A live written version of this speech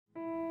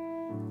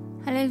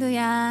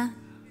할렐루야.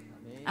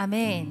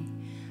 아멘.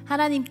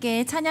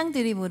 하나님께 찬양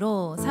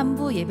드림으로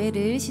 3부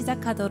예배를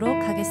시작하도록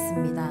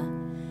하겠습니다.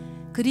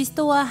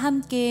 그리스도와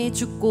함께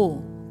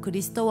죽고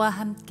그리스도와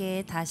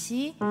함께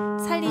다시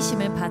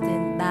살리심을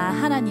받은 나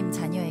하나님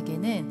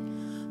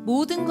자녀에게는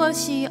모든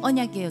것이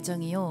언약의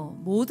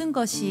여정이요 모든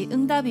것이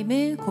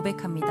응답임을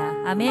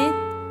고백합니다. 아멘.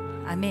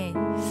 아멘.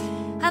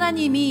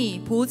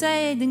 하나님이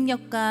보좌의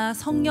능력과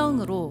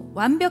성령으로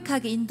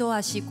완벽하게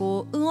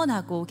인도하시고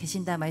응원하고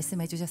계신다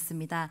말씀해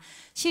주셨습니다.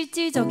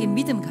 실질적인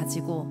믿음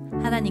가지고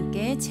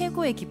하나님께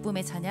최고의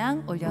기쁨의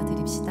찬양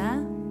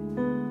올려드립시다.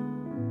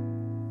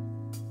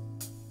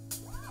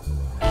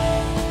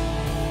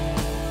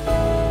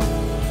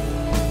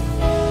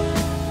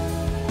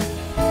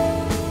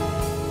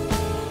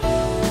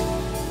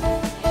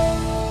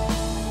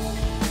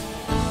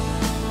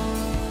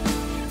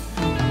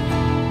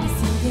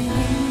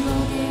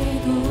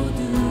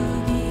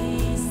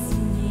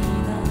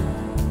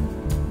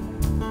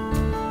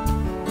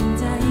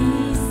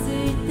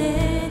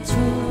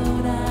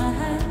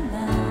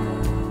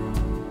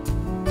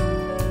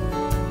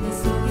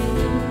 내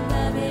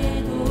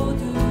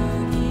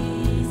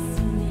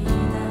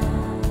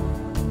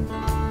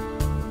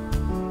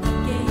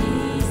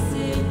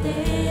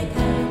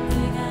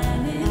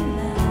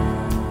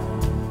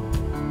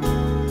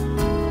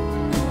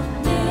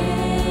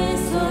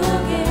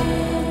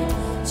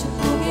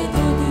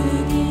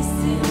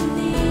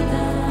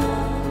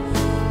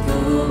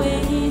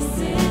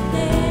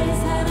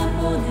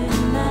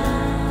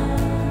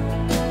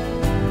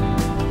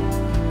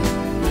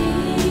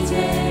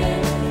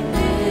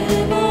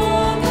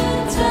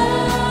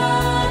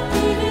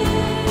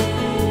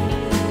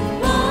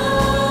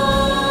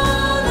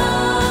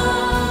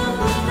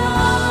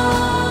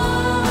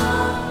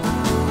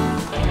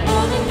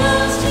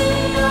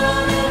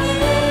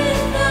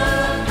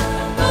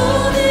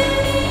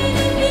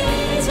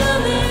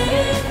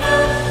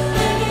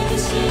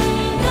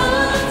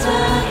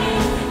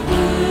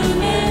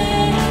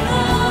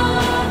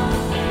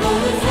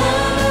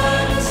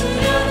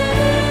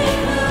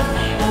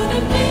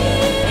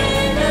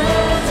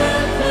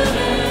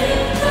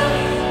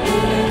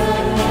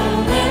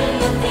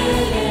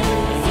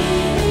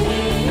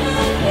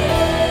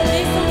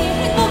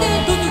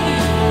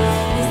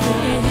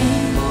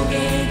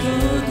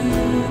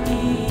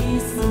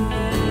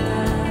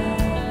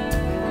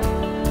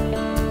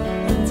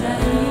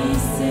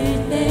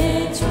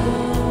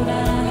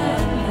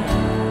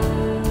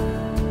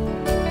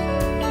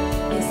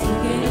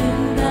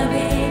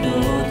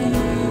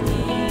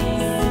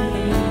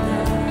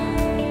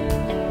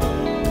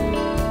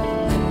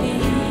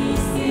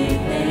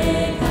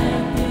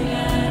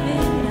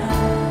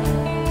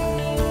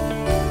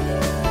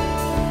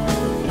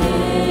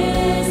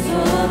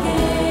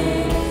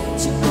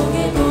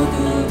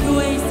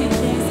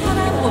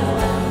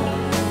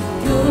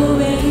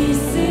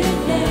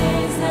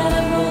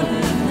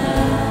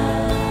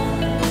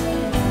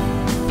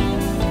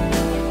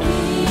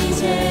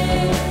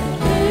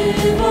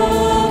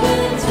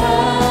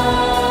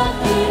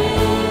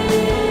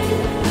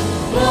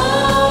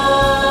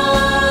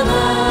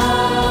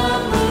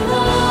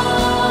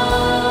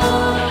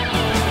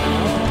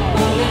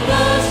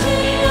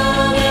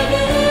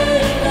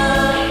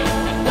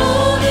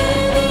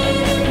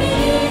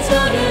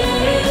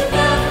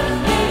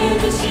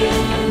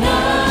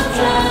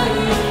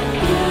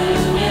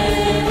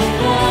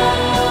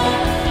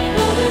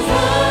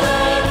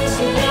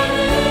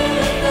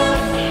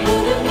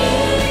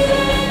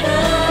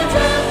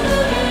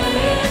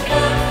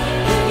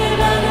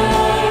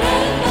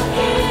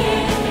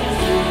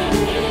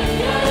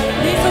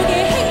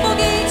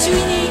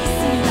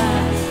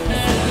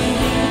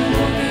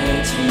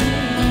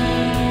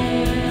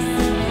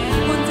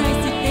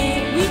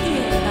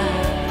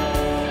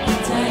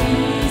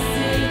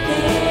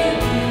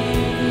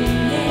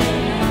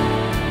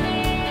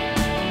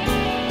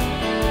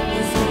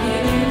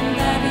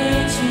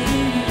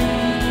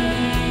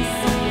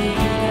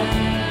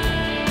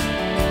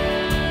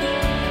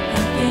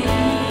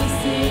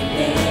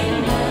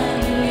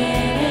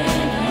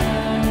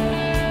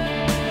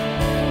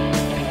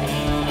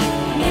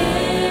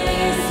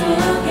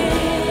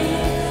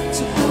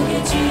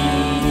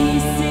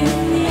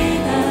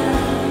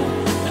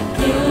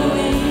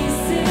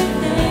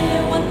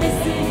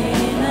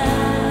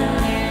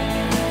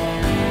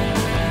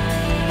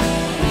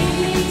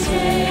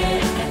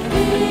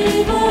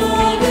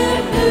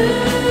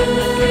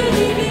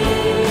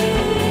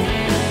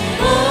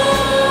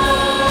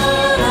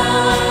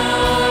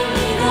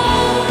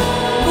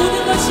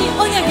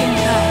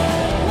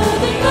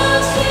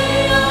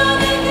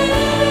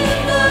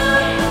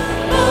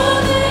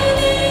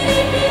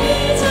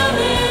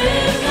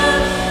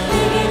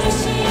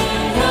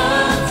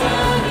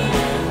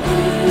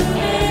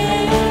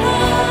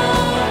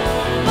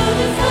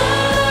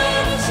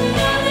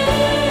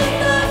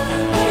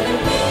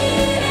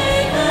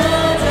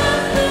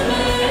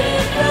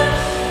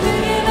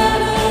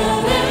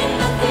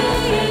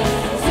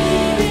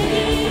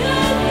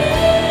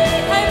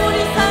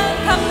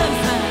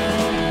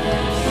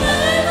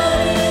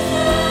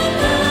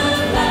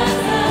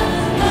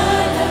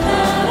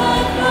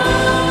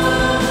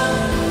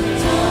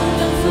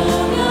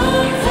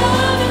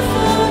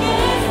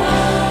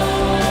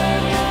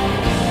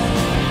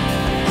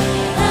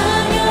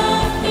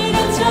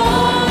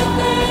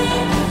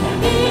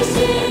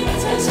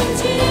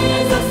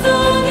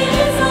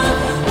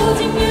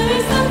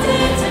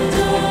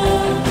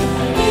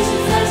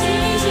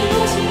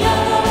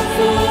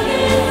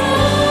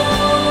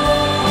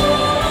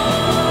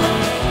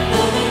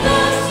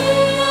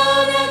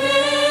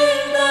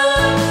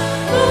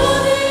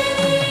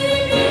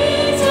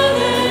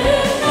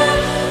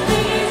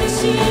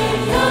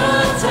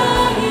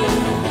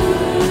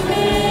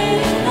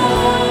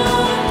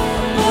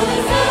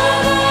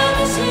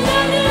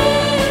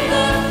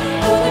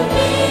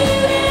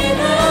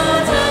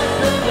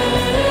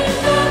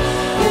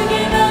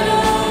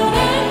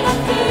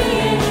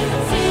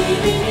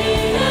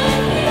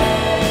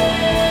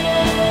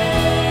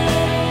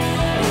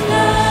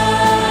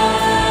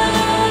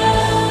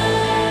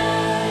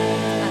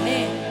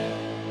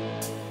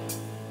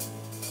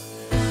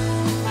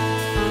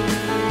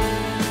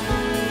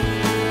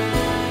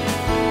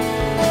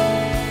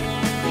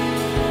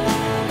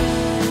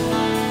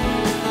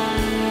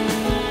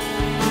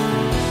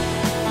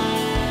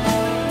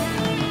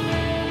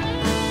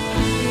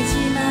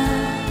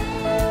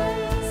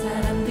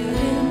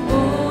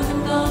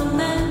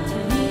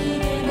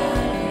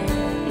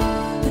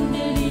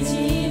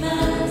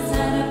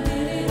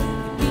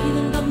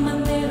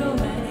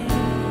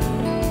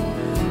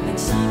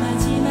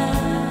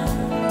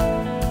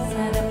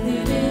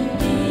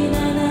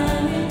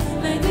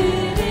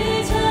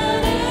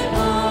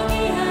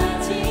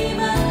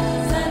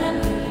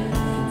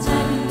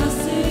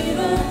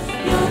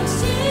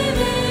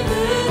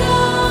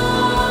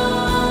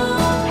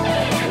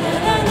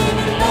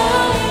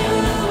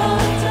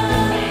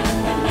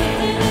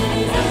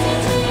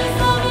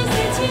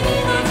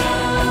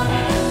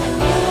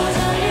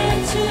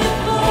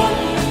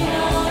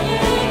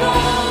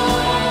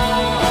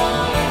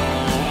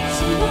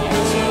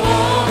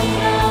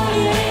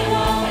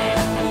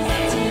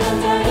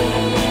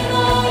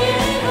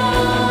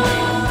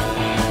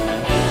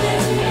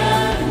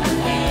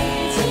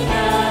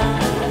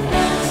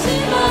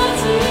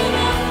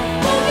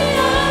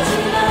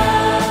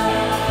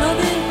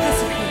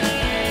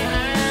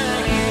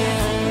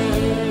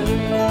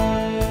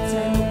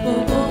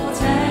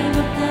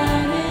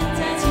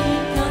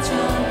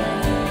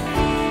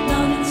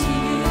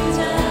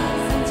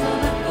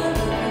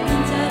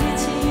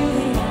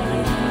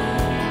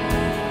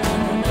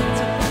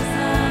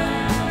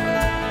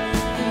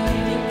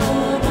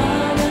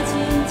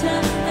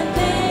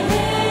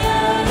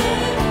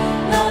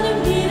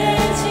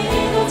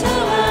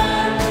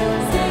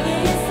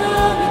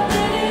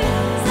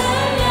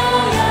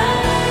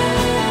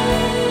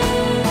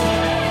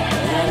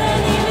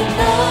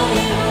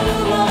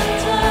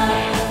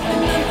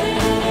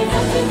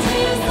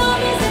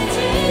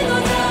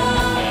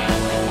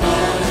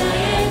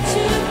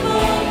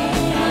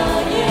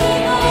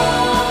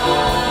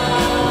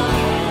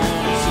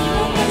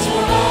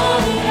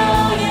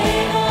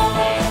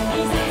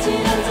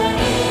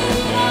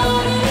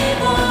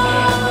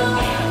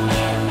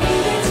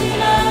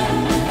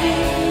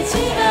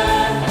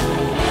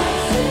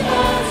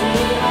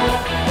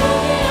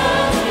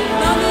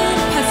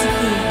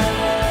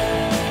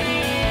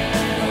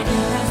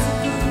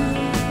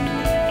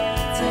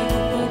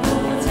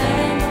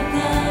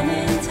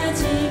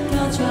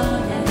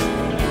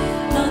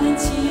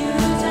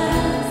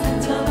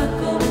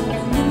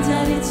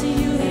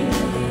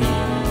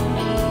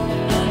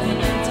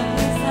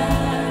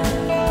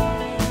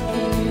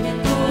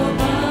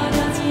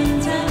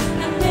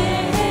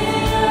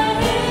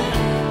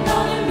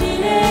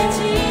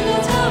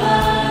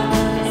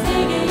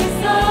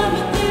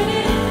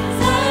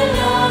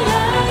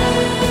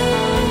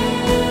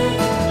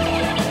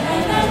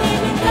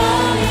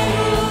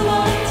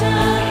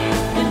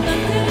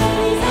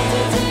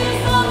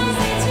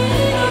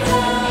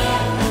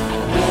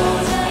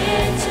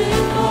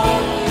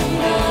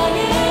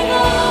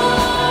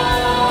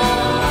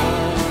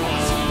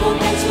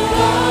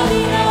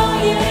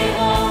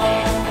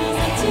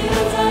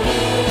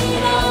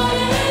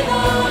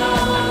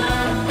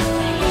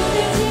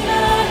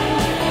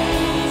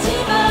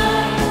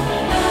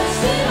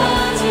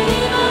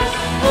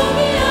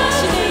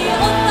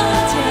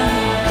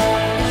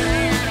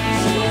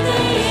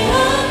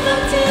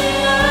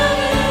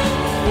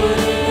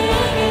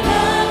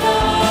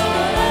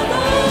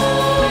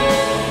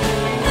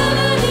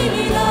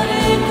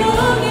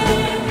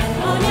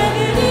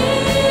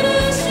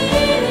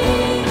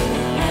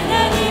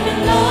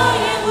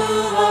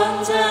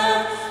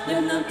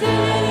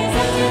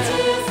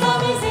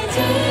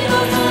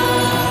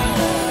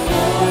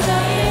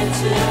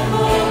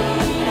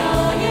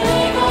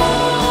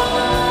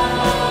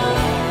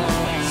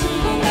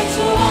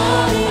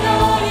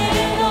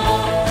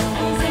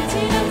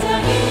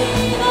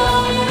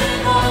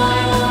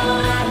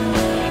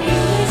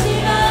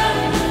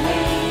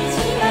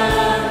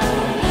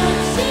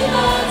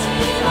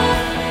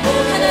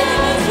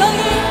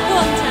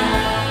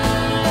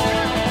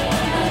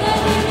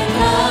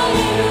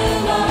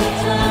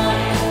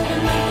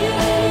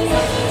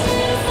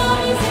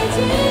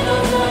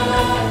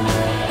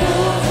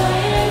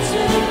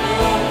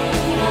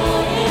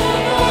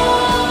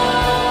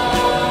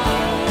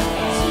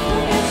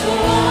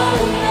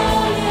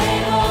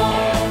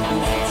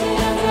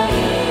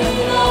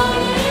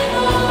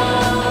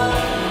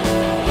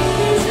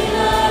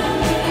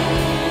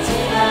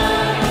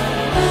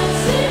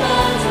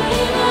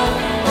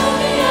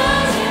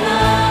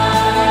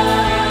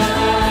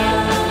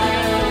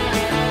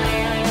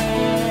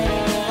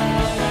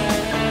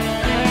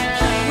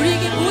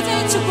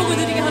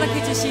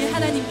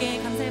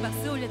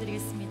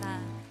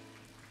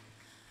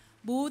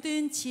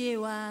모든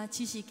지혜와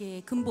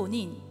지식의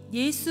근본인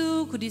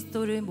예수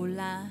그리스도를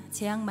몰라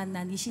재앙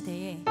만난 이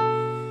시대에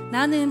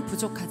나는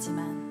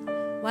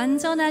부족하지만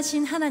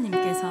완전하신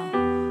하나님께서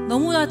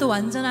너무나도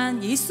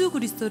완전한 예수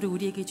그리스도를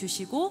우리에게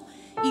주시고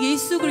이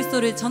예수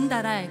그리스도를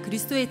전달할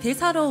그리스도의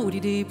대사로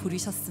우리를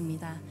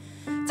부르셨습니다.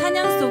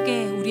 찬양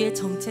속에 우리의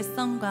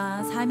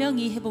정체성과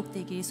사명이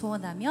회복되길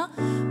소원하며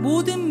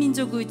모든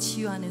민족을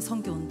치유하는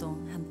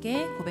선교운동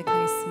함께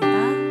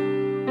고백하겠습니다.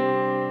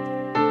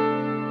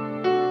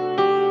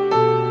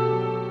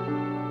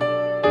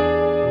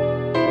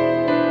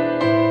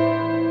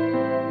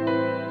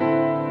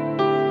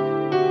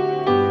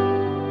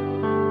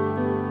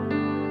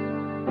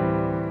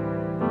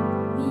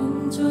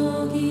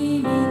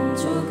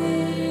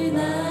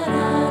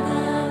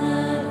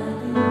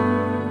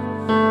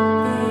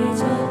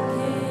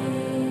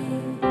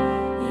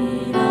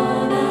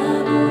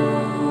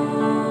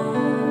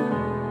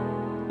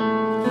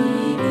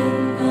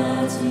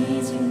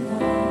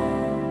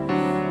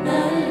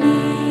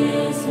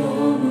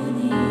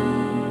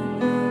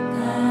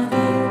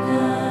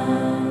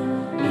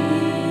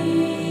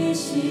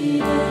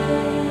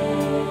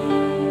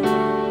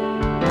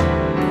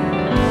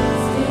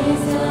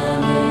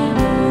 세상의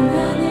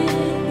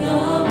몽환은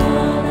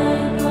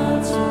영원할 것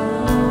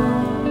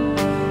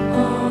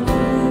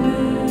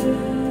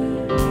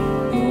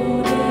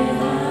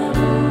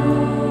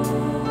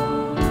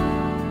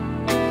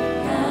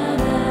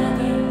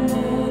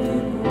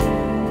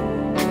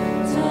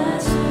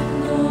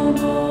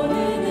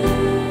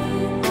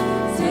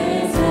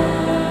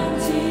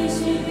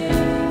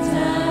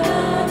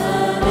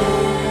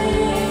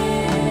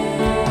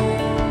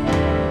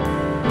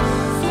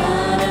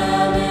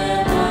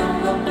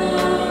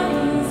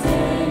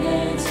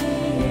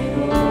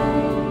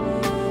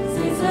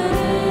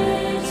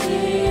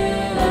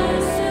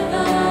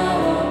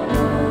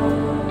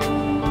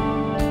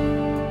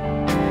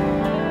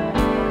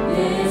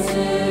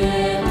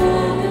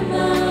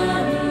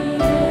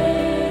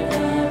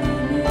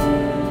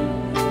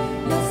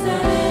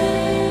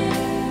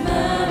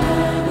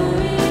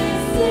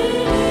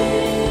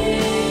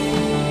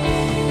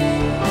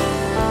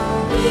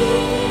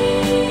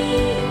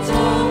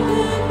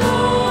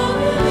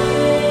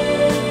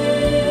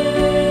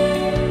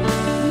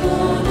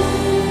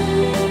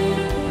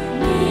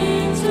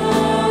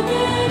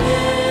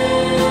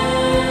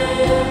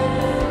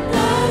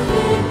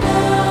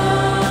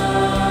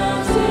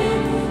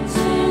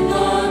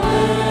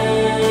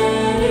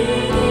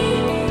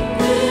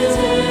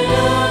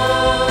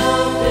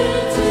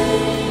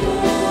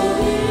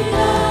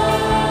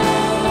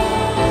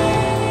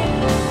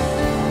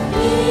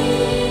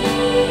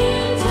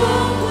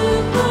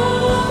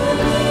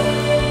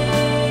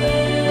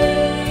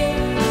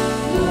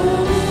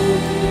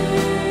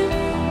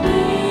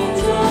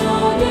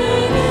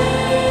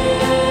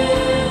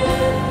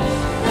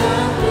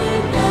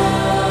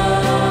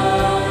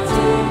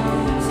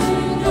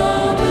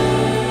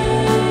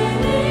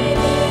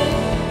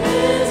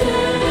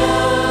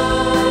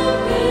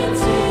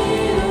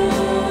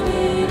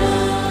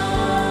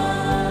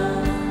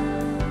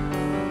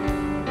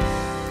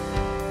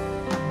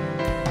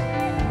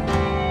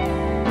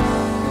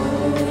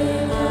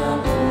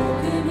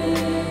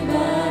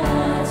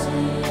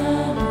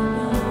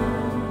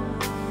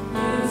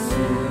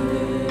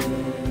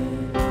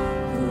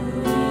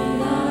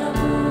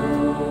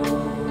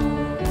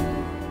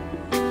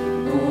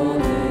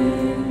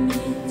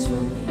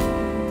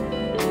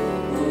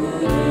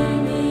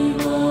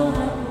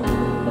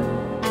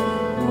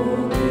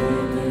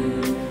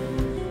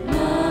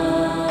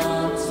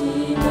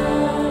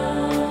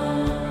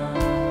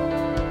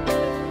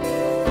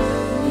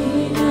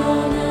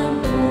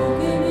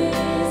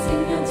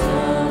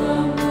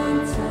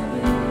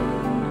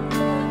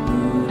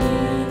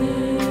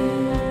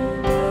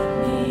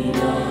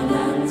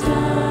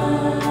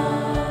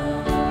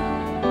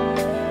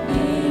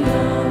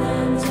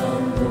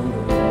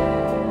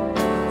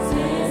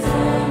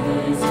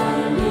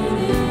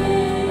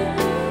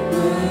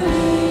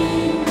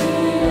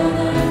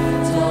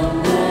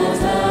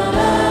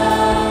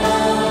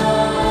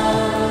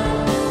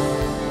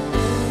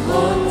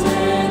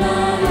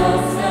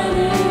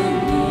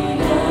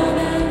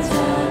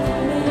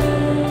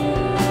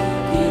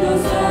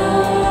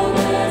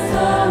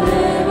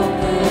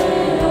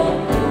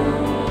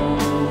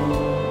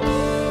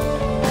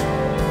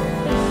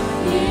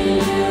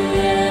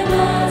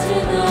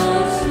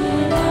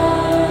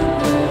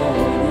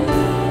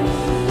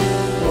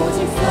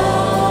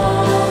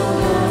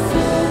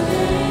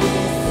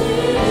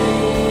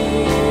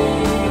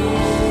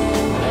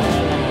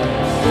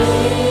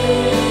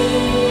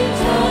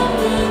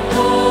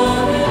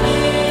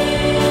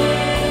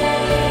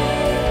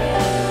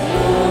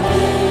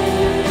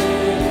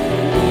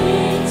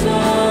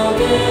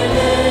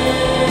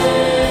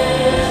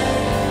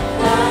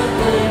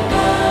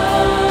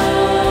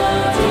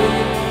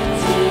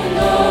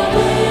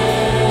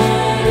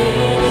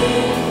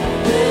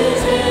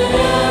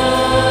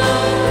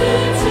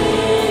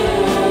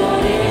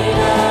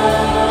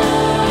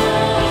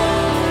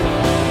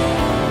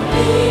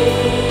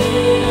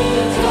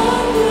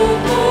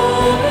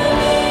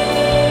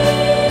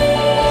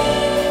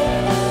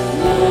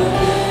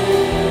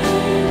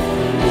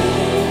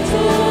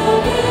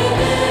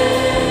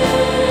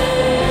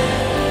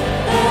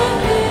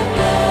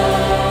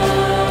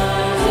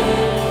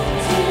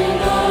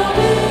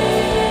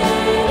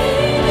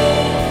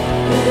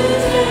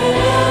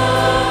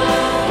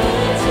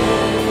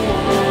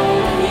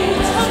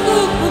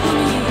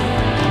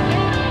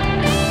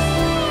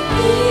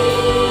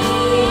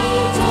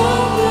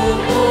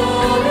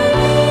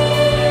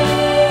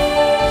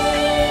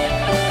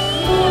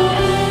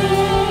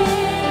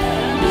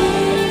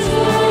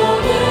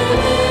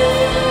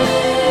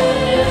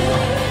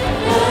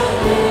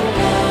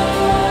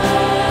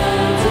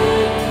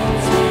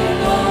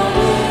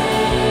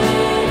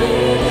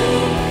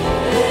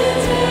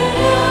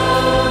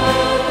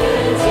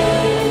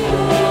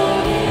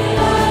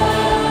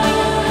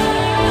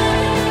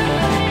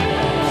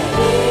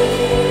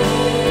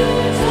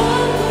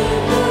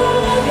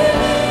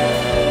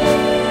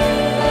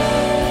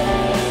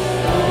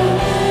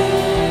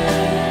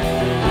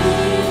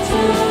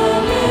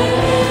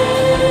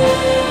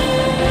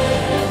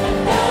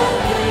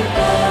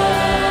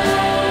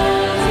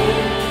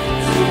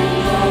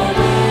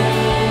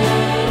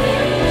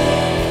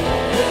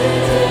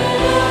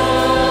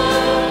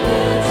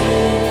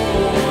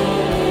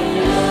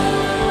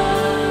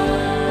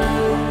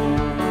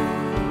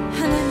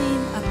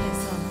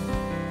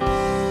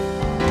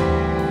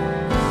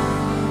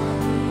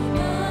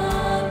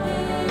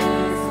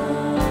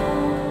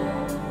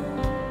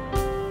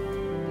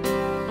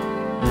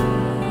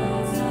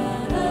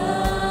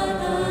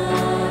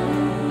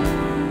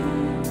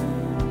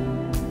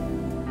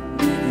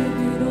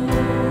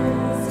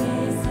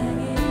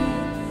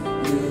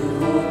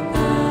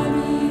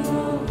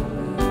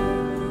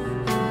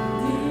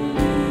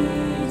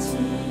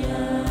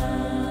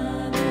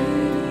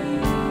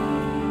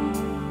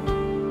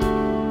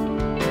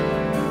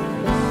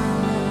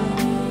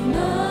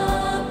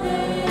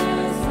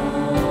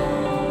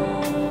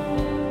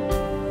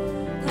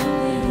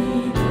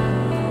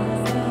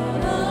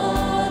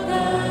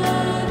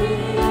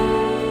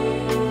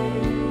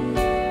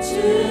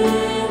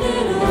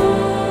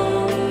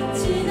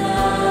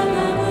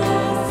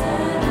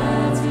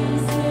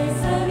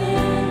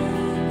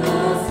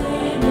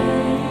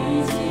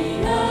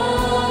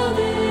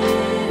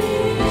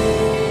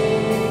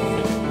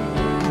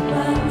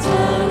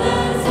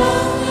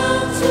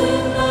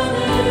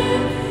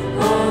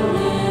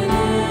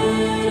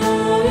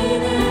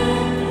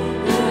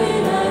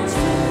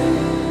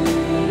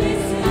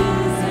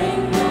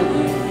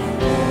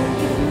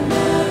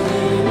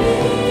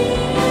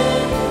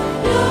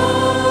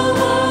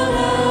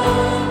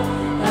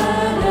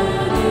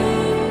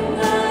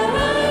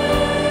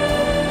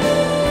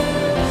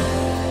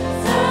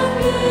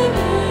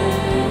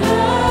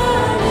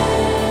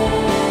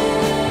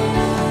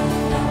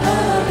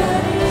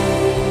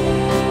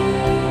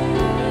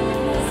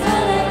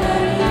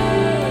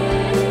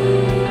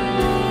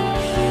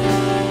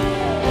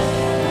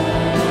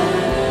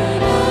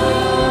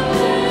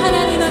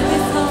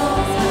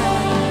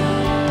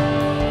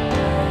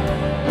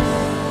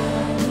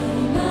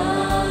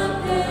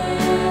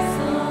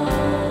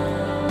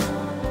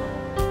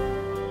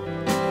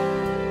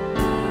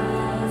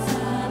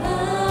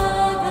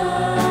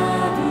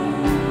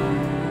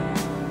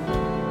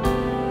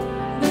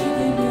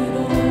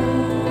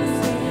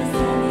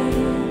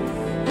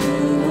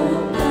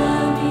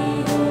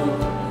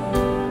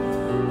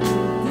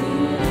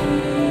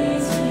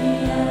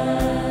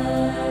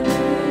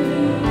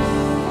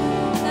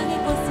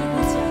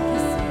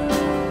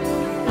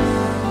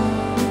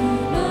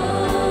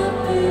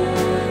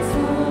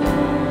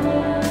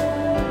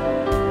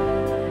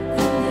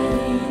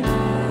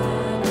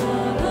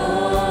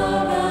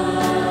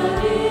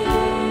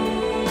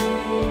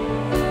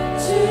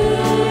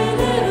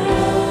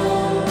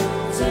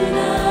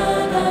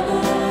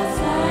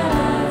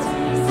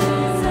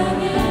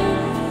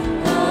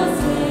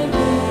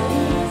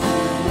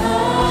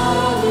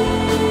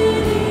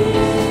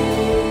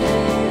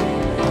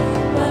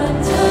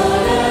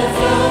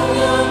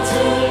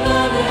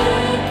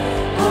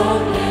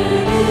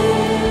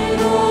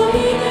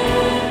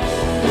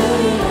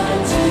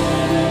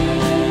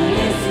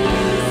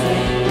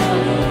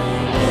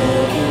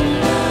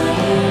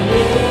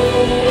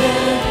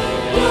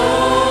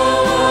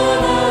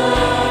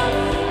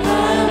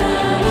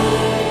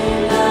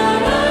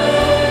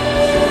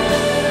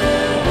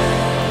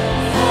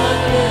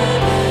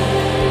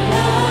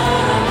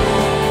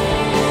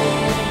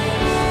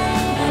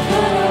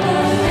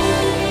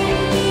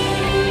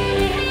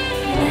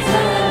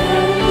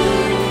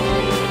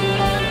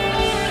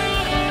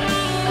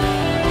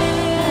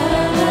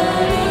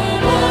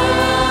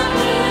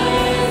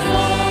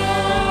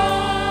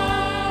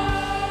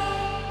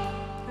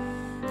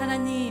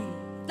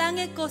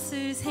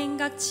것을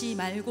생각지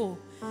말고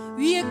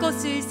위의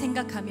것을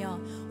생각하며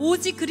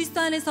오직 그리스도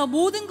안에서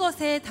모든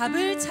것의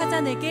답을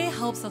찾아내게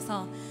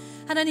하옵소서.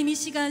 하나님, 이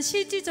시간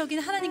실질적인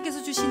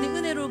하나님께서 주시는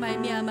은혜로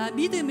말미암아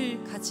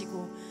믿음을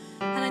가지고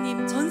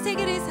하나님 전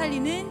세계를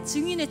살리는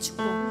증인의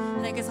축복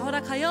하나님께서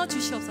허락하여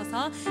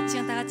주시옵소서.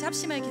 시간 다 같이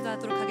합심하여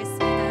기도하도록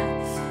하겠습니다.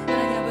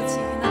 하나님 아버지,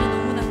 나는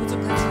너무나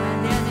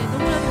부족하지만 내 안에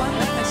너무나도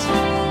완벽하신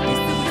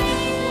예수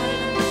그리스도의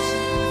보혈을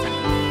넘겨주시옵소서.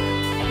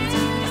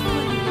 오직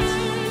그리스도만을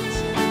위하시옵소서.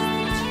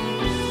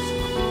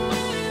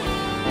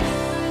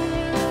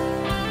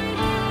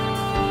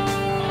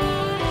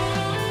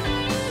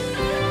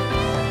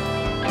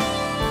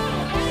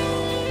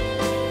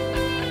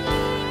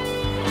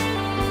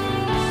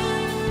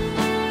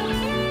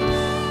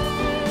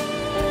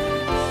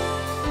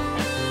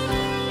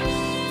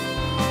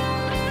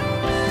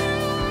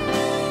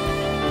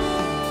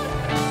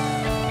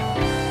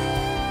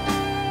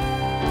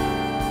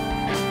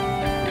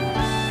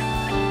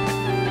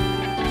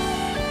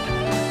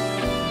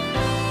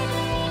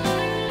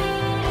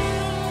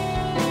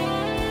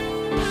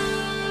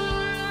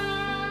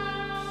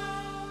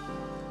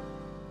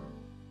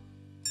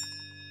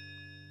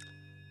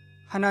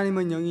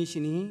 하나님은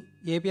영이시니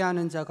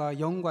예배하는 자가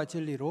영과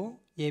진리로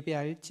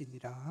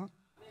예배할지니라.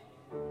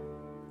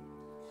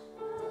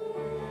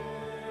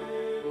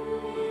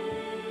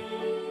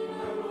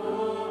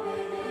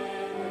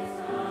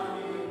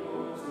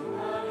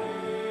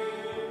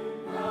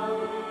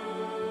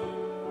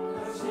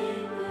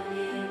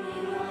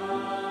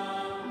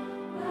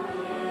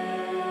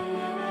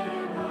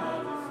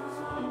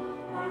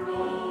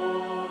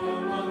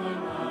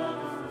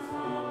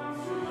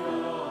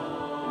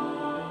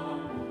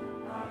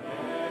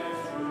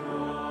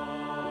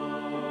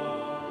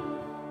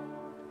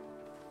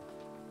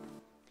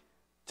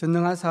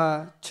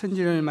 전능하사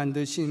천지를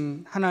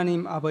만드신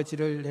하나님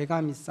아버지를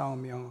내가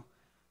믿사오며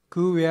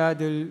그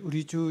외아들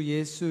우리 주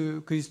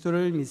예수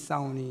그리스도를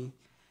믿사오니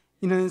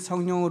이는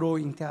성령으로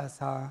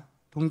잉태하사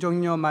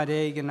동정녀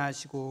마리아에게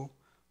나시고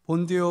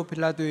본디오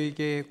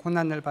빌라도에게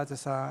고난을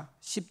받으사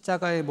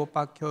십자가에 못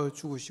박혀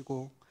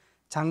죽으시고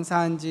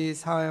장사한 지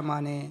사흘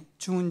만에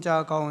죽은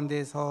자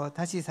가운데서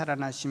다시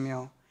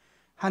살아나시며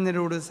하늘에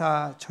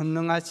오르사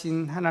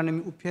전능하신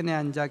하나님 우편에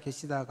앉아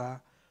계시다가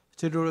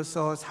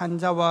저리로서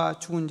산자와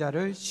죽은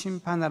자를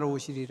심판하러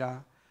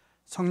오시리라.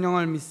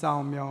 성령을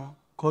믿사오며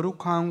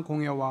거룩한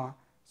공예와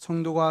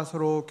성도가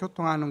서로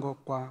교통하는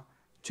것과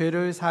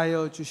죄를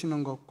사하여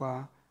주시는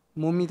것과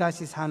몸이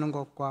다시 사는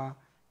것과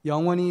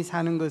영원히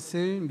사는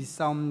것을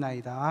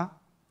믿사옵나이다.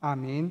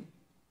 아멘.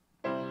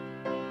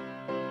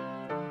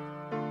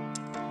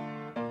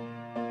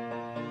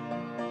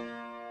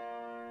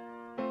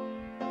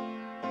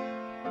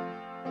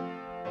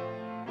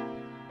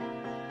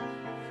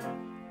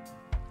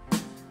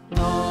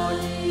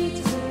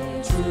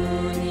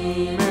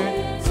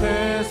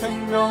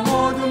 생명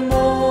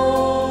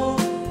얻음모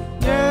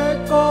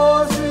옛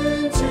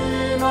것은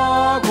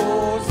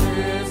지나고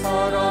새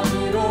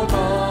사람이로다.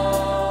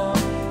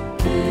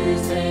 그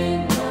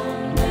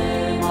생명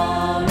내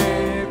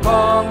맘에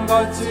감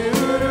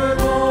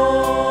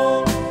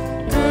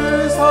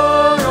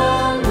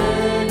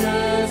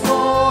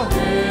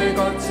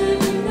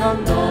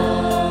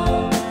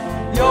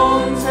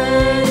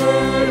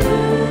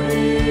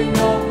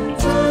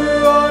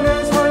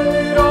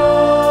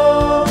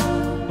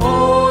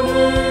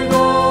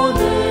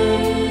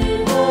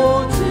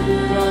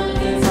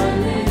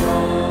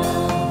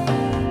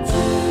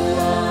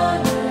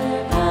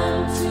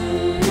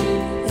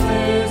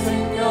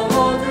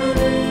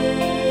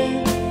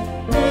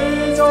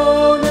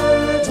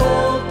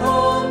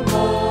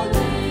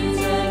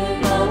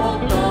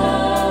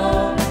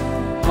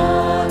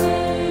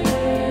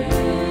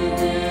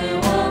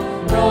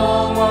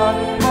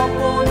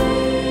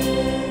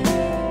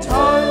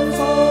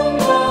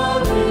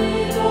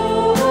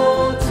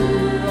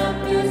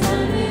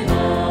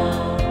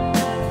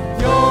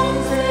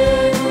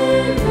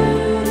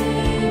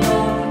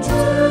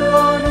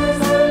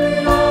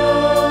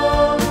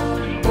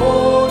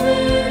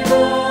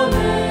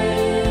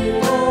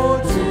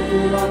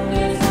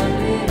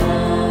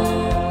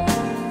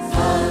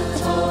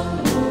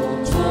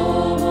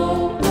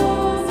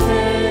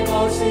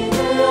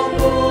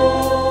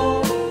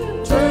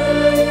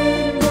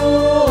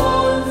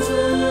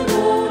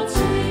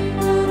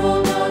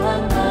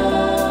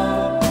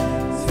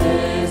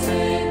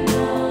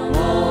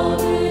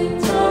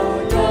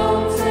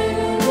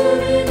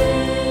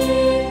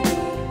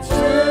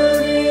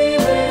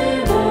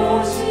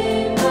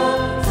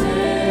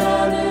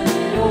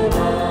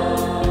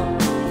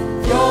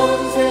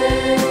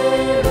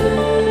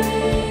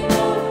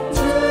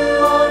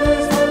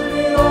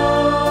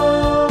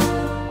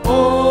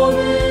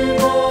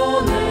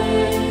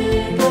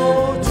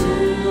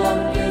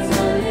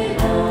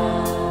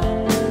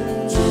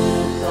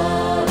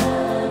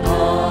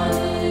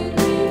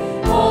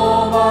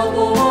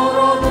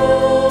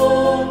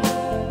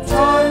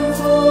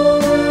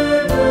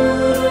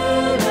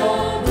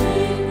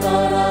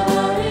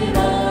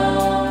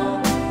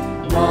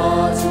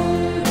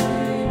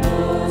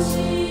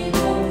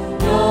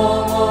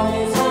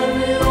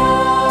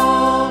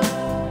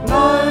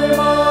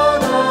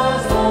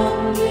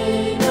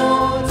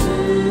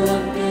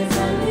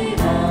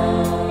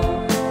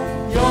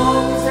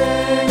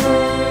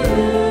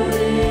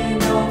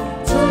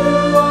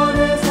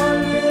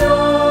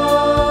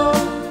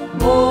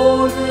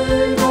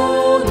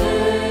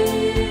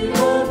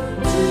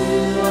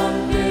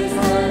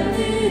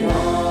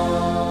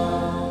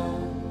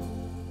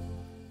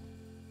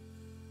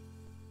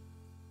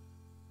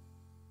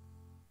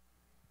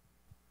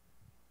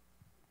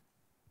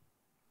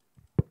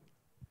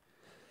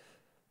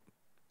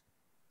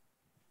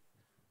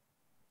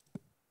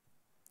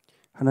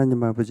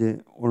하나님 아버지,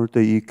 오늘도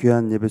이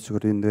귀한 예배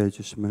속으로 인도해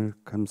주심을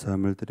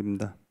감사함을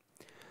드립니다.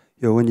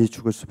 영원히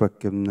죽을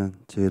수밖에 없는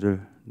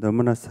저희를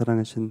너무나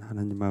사랑하신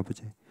하나님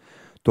아버지,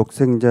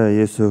 독생자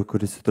예수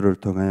그리스도를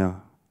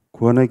통하여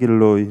구원의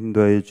길로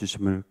인도하여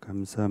주심을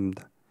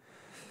감사합니다.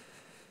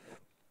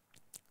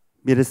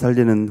 미래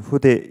살리는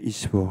후대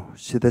 25,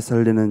 시대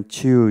살리는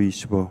치유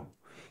 25,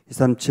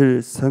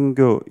 237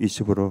 선교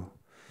 20으로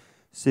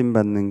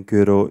쓰임받는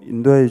교회로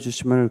인도하여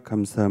주심을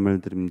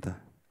감사함을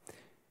드립니다.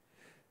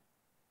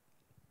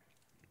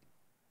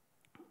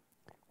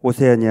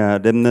 오세아니아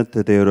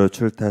렘넌트 대회로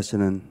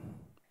출타하시는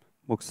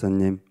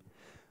목사님,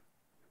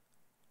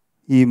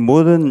 이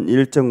모든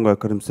일정과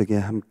걸음 속에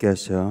함께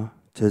하셔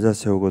제자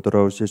세우고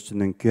돌아오실 수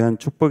있는 귀한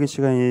축복의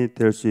시간이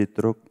될 수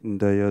있도록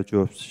인도하여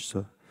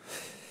주옵소서.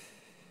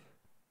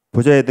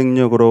 보좌의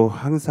능력으로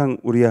항상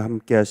우리와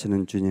함께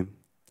하시는 주님,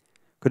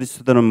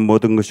 그리스도는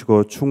모든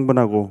것이고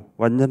충분하고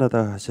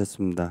완전하다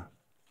하셨습니다.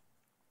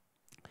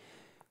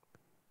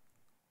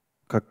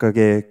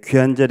 각각의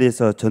귀한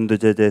자리에서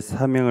전도제자의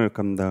사명을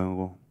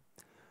감당하고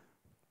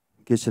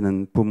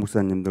계시는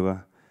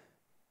부목사님들과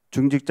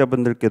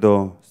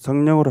중직자분들께도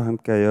성령으로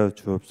함께하여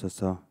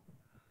주옵소서.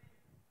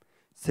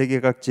 세계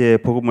각지에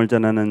복음을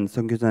전하는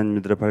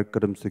선교사님들의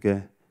발걸음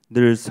속에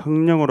늘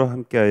성령으로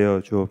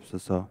함께하여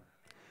주옵소서.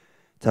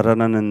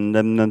 자라나는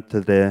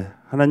렘넌트들의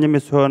하나님의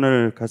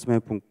소원을 가슴에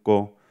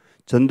품고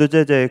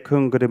전도제자의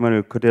큰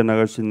그림을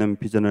그려나갈 수 있는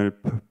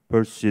비전을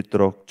볼 수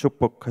있도록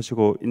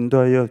축복하시고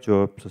인도하여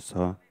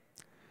주옵소서.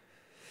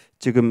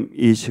 지금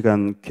이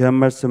시간 귀한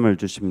말씀을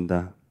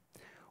주십니다.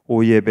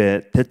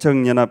 오예배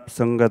대청연합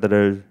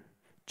성가들을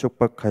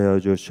축복하여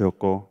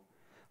주시옵고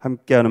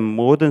함께하는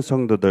모든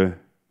성도들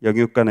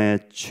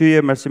영육간의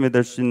치유의 말씀이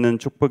될 수 있는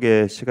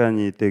축복의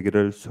시간이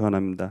되기를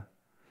소원합니다.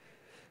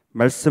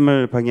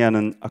 말씀을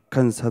방해하는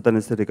악한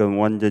사단의 세력은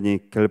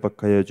완전히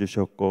결박하여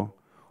주셨고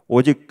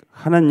오직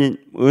하나님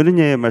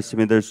은혜의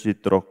말씀이 될 수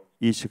있도록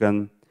이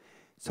시간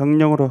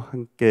성령으로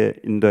함께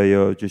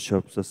인도하여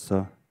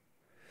주시옵소서.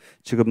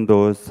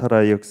 지금도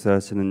살아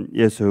역사하시는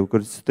예수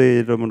그리스도의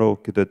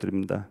이름으로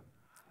기도드립니다.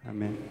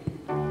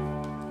 아멘.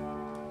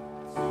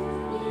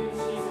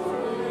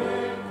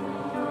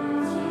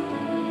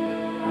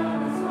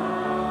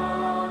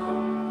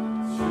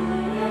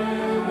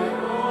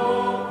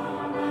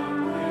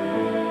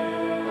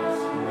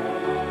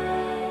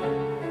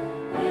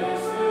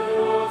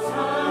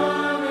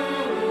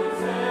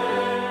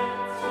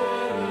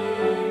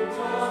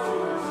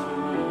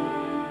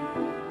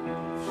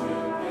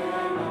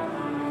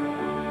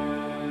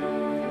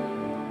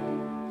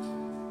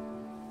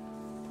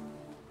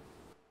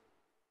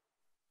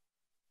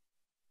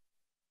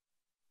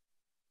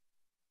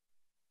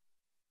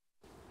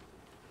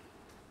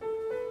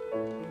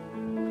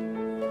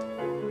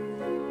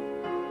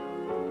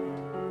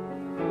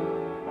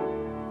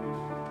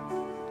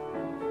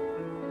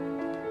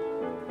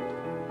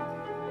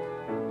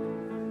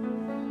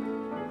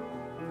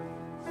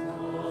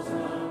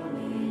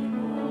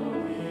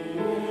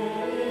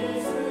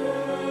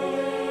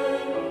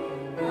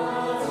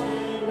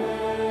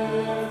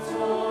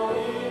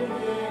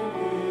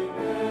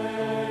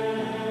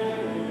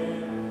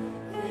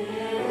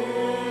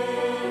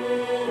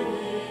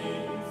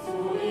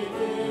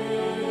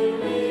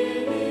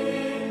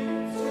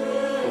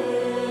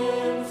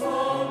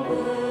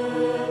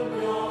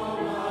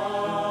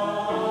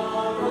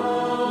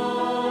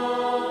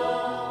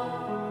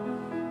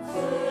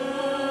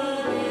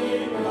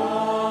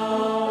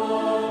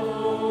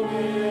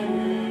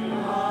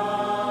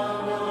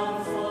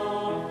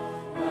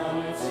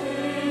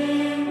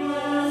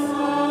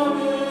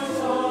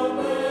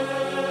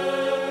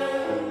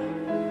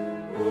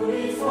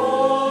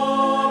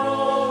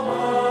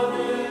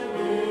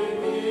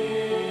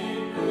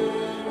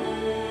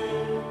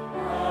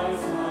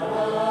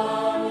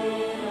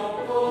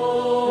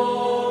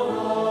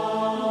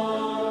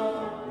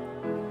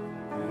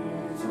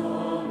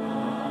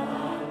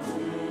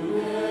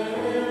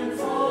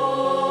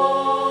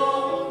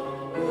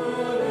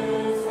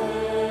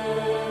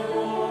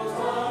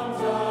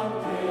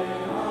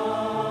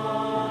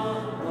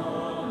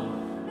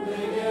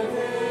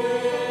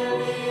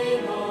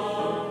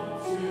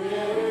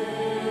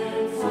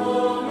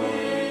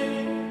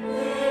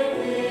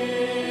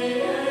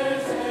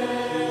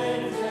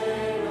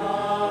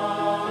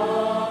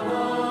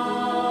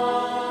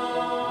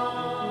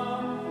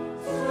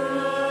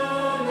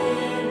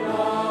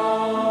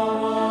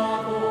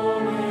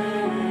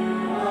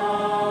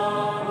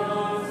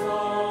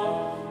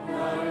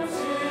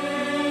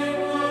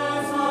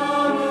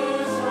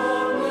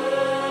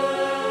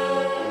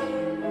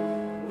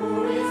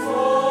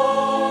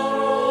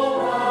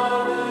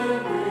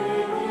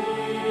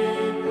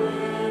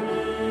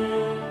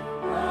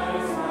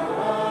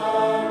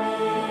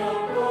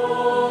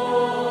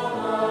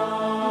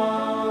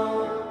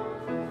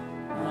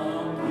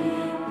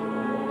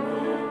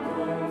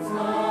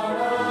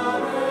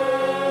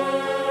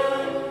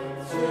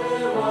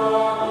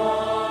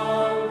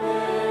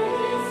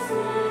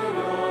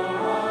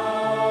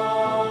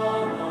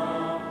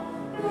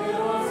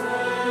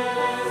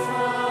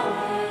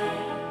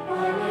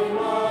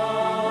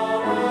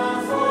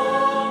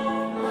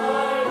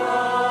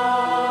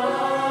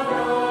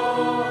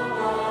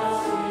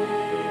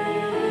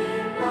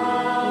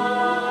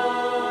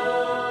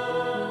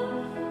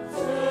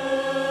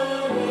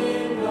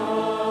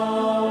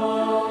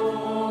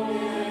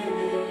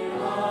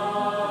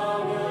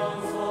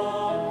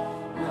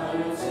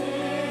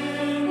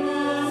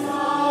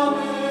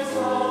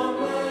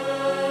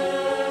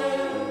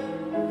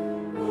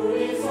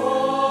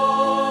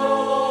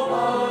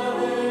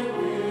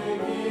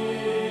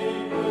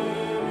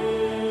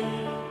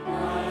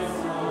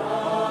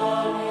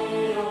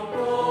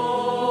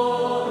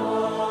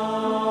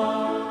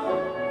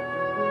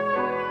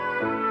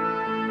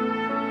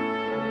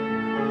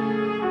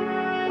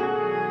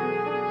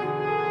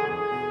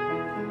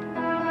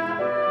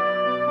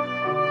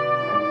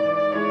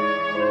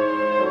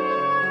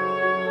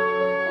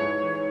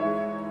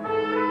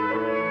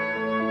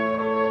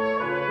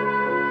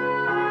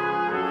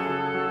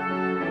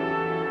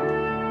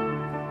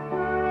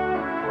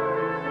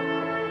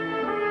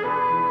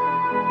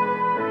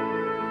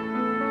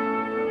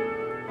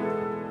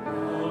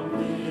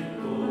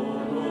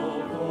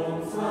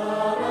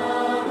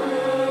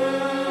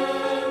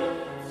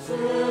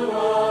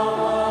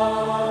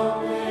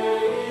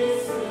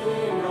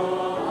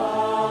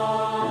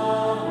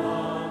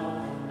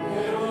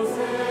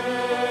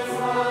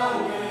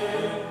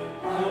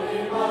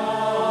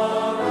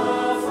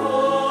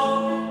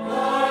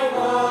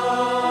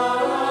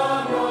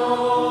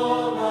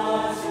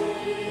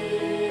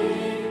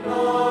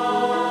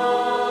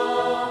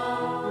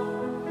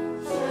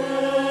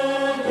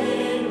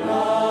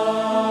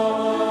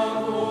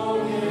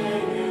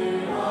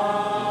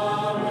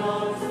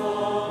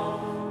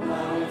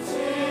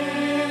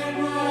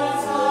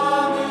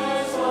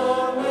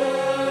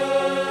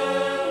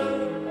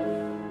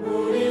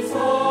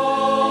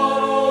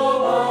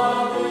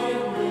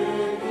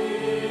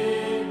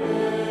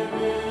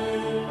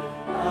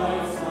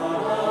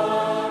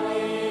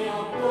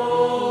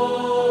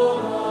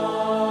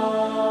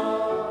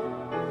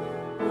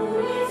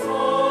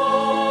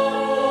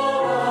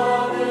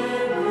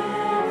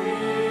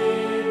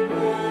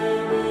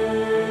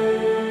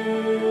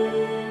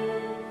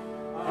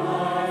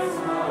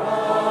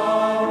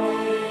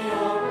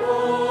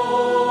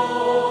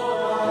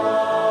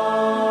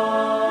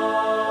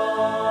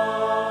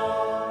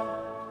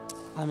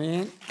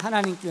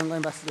 주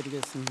영광의 박수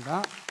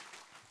드리겠습니다.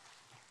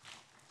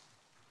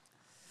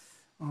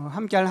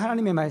 함께할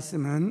하나님의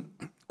말씀은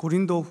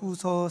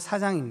고린도후서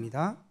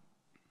 4장입니다.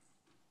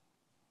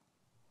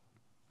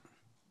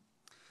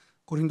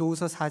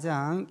 고린도후서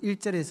 4장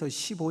 1절에서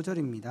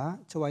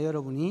 15절입니다. 저와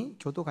여러분이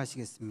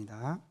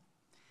교독하시겠습니다.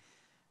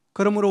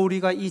 그러므로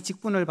우리가 이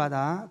직분을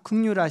받아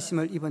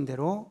긍휼하심을 입은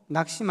대로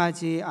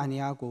낙심하지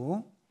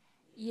아니하고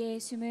이에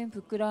숨은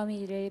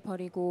부끄러움을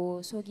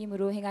버리고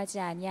속임으로 행하지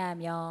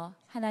아니하며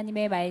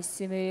하나님의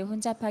말씀을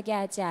혼잡하게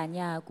하지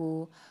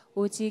아니하고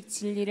오직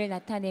진리를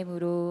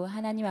나타내므로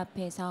하나님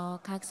앞에서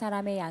각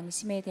사람의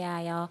양심에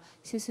대하여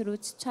스스로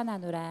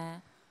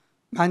추천하노라.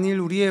 만일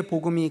우리의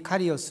복음이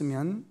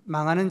가리었으면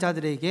망하는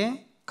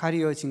자들에게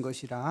가리어진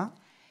것이라.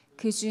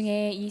 그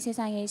중에 이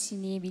세상의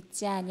신이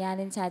믿지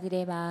아니하는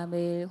자들의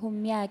마음을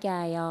혼미하게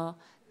하여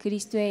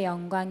그리스도의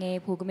영광의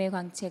복음의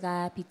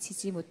광채가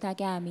비치지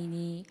못하게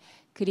함이니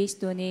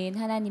그리스도는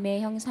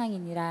하나님의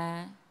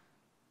형상이니라.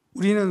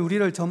 우리는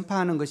우리를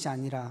전파하는 것이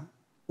아니라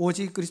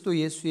오직 그리스도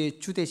예수의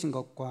주 되신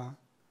것과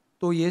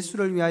또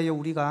예수를 위하여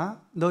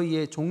우리가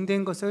너희의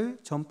종된 것을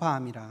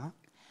전파함이라.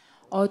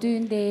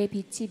 어두운 데에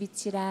빛이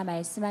비치라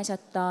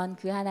말씀하셨던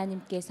그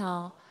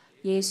하나님께서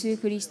예수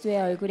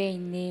그리스도의 얼굴에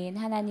있는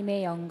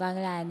하나님의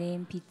영광을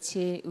아는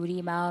빛을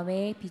우리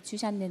마음에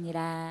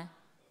비추셨느니라.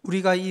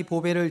 우리가 이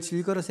보배를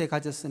질그릇에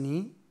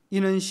가졌으니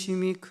이는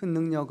심히 큰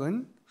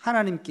능력은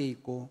하나님께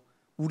있고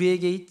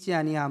우리에게 있지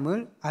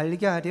아니함을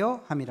알게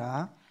하려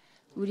함이라.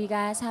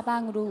 우리가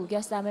사방으로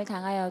우겨쌈을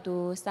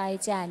당하여도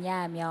쌓이지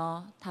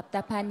아니하며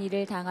답답한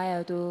일을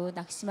당하여도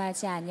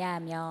낙심하지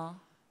아니하며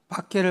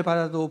박해를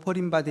받아도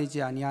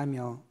버림받지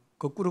아니하며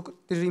거꾸로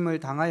뜨림을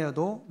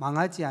당하여도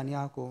망하지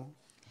아니하고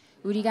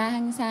우리가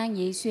항상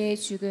예수의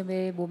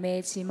죽음을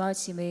몸에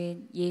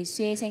짊어짐은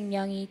예수의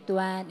생명이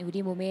또한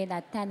우리 몸에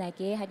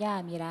나타나게 하려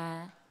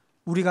함이라.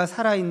 우리가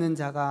살아있는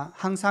자가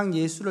항상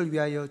예수를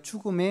위하여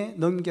죽음에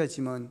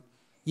넘겨짐은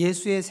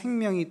예수의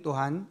생명이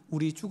또한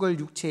우리 죽을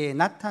육체에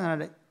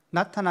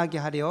나타나게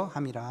하려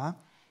함이라.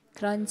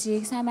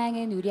 그런즉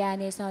사망은 우리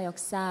안에서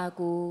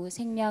역사하고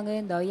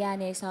생명은 너희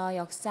안에서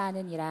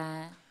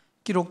역사하느니라.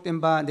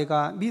 기록된 바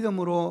내가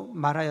믿음으로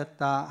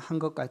말하였다 한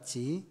것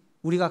같이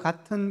우리가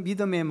같은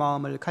믿음의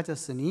마음을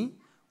가졌으니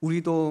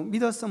우리도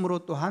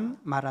믿었으므로 또한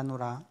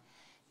말하노라.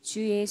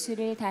 주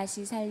예수를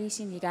다시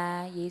살리신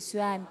이가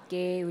예수와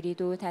함께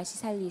우리도 다시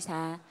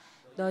살리사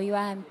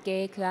너희와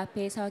함께 그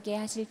앞에 서게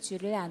하실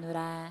줄을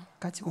아노라.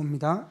 같이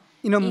봅니다.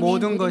 이는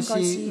모든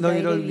것이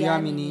너희를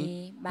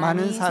위함이니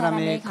많은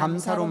사람의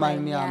감사로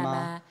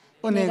말미암아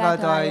은혜가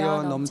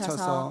더하여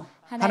넘쳐서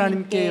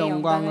하나님께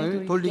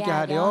영광을 돌리게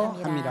하려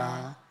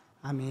함이라.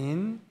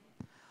 아멘.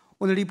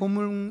 오늘 이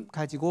본문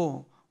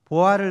가지고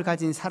보화를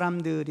가진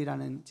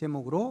사람들이라는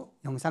제목으로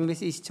영상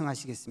메시지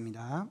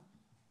시청하시겠습니다.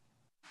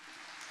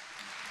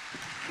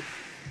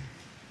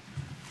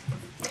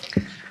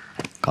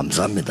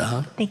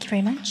 감사합니다. Thank you very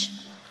much.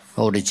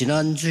 우리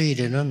지난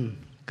주일에는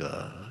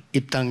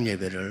입당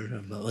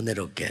예배를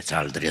은혜롭게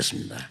잘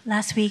드렸습니다.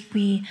 Last week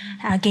we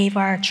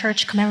gave our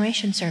church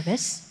commemoration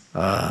service.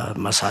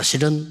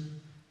 사실은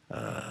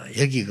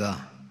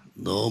여기가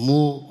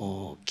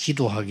너무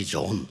기도하기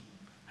좋은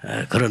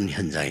그런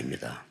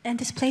현장입니다.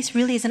 And this place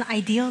really is an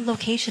ideal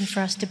location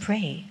for us to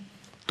pray.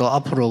 또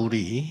앞으로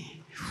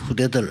우리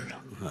후대들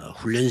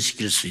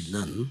훈련시킬 수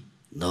있는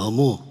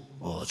너무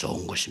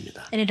좋은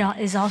곳입니다. And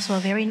it is also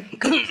a very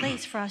good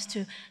place for us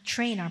to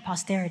train our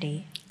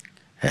posterity.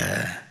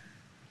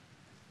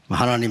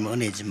 하나님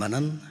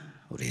은혜지만은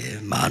우리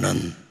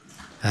많은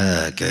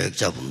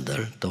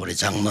교육자분들 또 우리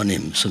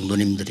장로님,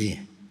 성도님들이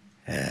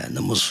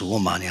너무 수고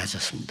많이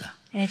하셨습니다.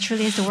 And it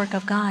truly is the work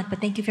of God.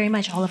 But thank you very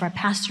much, all of our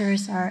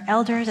pastors, our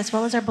elders, as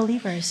well as our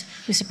believers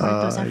who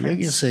support those efforts.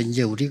 여기서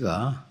이제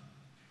우리가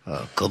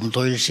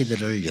금토일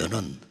시대를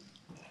여는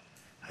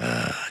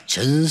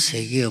전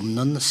세계에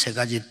없는 세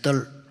가지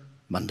뜰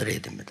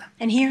만들어야 됩니다.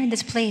 And here in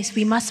this place,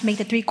 we must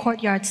make the 3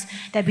 courtyards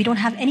that we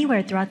don't have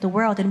anywhere throughout the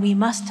world, and we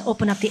must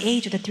open up the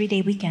age of the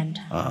 3-day weekend.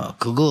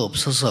 그거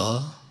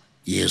없어서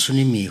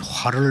예수님이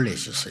화를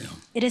내셨어요.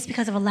 It is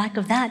because of a lack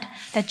of that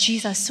that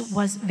Jesus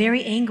was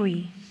very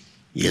angry.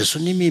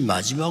 예수님이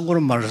마지막으로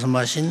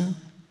말씀하신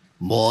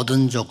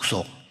모든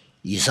족속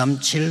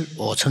 237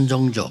 5천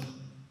종족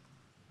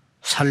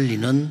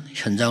살리는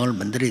현장을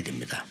만들어야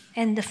됩니다.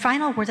 And the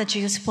final words that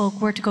Jesus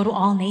spoke were to go to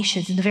all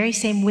nations. In the very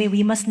same way,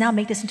 we must now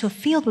make this into a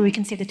field where we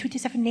can save the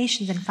 227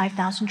 nations and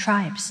 5,000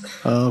 tribes.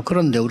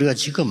 그런데 우리가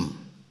지금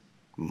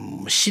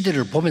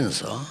시대를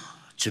보면서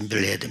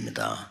준비를 해야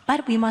됩니다.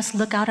 But we must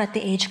look out at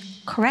the age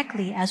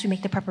correctly as we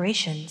make the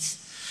preparations.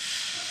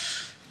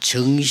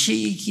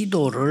 정시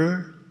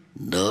기도를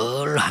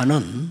늘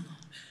하는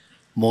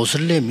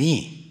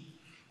모슬렘이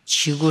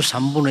지구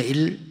 3분의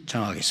 1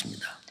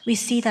 정하겠습니다. We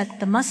see that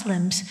the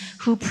Muslims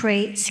who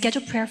pray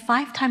scheduled prayer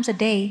 5 times a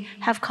day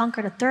have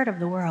conquered a third of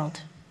the world.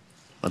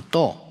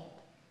 또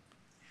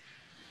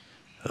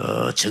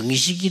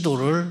정시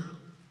기도를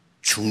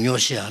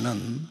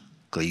중요시하는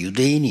그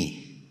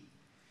유대인이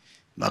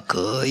막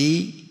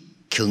거의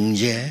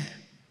경제,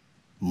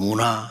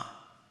 문화,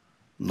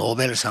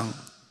 노벨상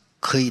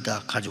거의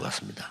다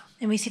가져갔습니다.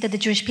 And we see that the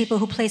Jewish people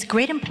who place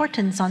great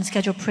importance on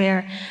scheduled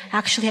prayer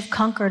actually have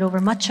conquered over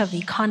much of the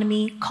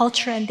economy,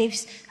 culture, and they've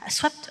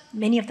swept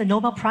many of the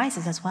Nobel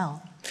Prizes as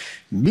well.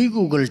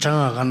 미국을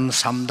장악한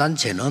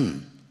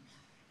 3단체는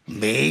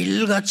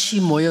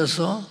매일같이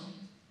모여서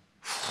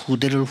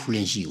후대를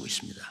훈련시키고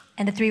있습니다.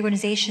 And the three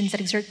organizations that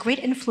exert great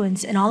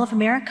influence in all of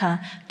America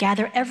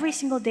gather every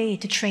single day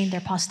to train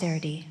their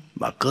posterity.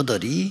 막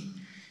그들이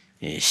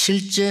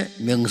실제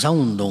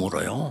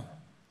명상운동으로요,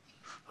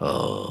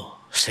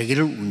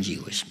 세계를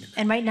움직이고 있습니다.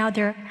 And right now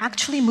they're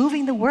actually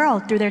moving the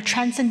world through their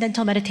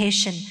transcendental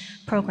meditation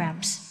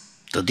programs.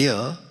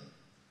 드디어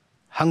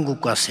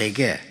한국과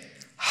세계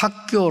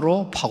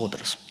학교로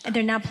파고들었습니다. And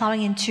they're now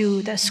plowing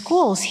into the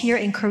schools here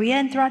in Korea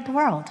and throughout the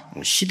world.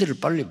 시대를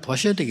빨리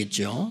보셔야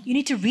되겠죠. You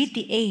need to read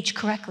the age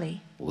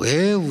correctly.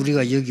 왜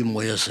우리가 여기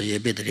모여서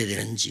예배드려야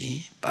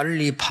되는지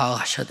빨리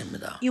파악하셔야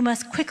됩니다. You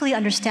must quickly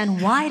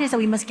understand why it is that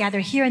we must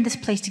gather here in this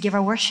place to give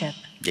our worship.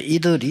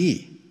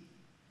 이들이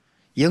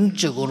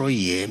영적으로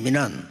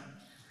예민한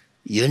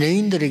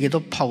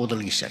연예인들에게도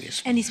파고들기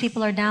시작했습니다. And these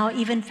people are now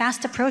even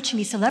fast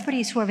approaching these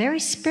celebrities who are very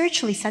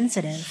spiritually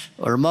sensitive.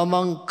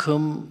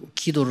 얼마만큼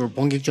기도를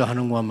본격적으로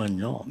하는가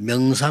하면요,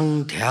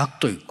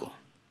 명상대학도 있고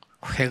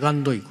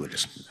회관도 있고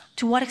이렇습니다.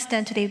 To what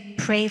extent do they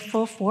pray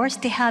full force?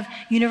 They have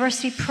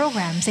university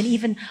programs and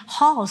even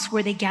halls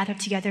where they gather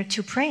together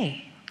to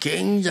pray.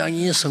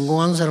 굉장히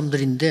성공한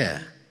사람들인데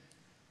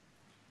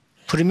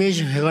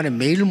프리메이션 회관에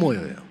매일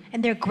모여요.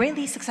 And they're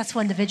greatly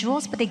successful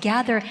individuals, but they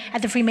gather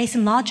at the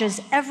Freemason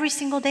lodges every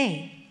single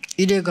day.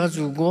 이래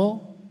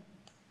가지고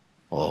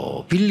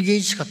빌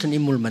게이츠 같은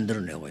인물을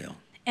만들어내고요.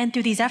 And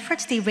through these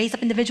efforts, they raise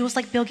up individuals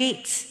like Bill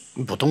Gates.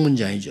 보통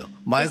문제 아니죠.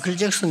 마이클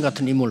잭슨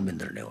같은 인물을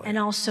만들어내고요. And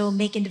also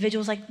make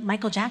individuals like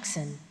Michael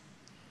Jackson.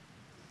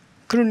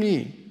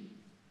 그러니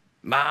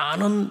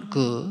많은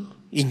그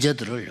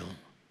인재들을요,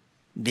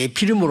 내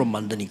피름으로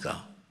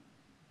만드니까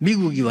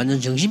미국이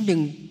완전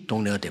정신병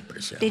동네가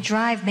돼버렸어요. They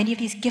drive many of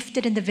these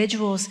gifted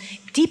individuals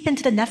deep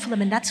into the Nephilim,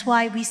 and that's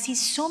why we see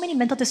so many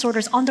mental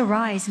disorders on the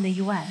rise in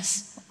the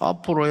U.S.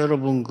 앞으로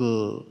여러분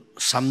그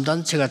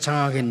 3단체가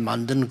장악해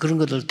만든 그런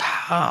것들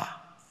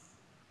다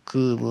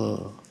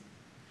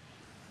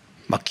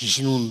막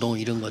귀신 운동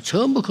이런 거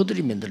전부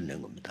그들이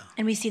만들어낸 겁니다.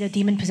 And we see the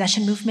demon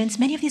possession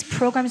movements. Many of these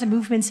programs and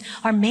movements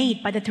are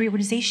made by the three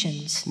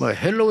organizations. 뭐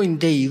헬로윈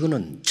데이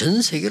이거는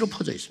전 세계로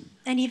퍼져 있습니다.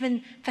 And even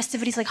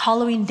festivities like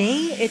Halloween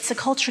Day, it's a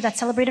culture that's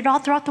celebrated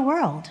all throughout the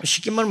world.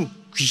 쉽게 말하면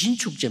귀신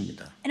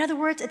축제입니다. In other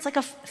words, it's like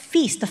a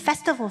feast, a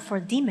festival for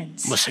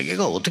demons. 뭐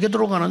세계가 어떻게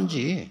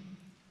돌아가는지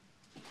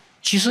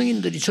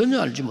지성인들이 전혀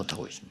알지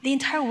못하고 있습니다. The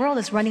entire world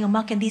is running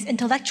amok, and these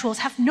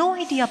intellectuals have no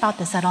idea about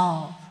this at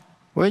all.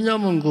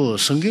 왜냐하면 그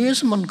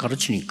성경에서만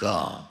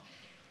가르치니까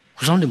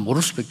그 사람들이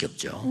모를 수밖에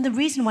없죠. And the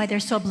reason why they're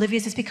so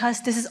oblivious is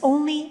because this is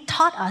only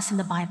taught us in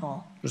the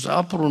Bible. 그래서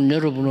앞으로는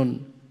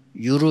여러분은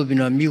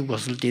유럽이나 미국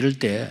갔을 때 이럴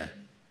때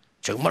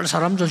정말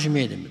사람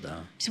조심해야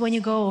됩니다. So when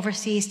you go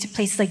overseas to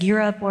places like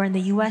Europe or in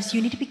the U.S.,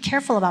 you need to be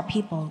careful about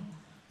people.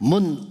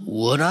 뭔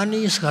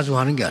원한이 있어 가지고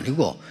하는 게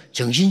아니고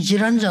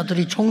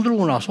정신질환자들이 총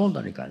들고 나서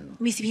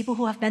온다니까요. We see people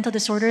who have mental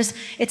disorders.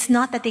 It's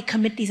not that they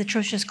commit these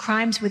atrocious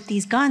crimes with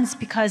these guns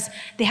because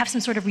they have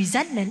some sort of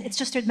resentment. It's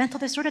just their mental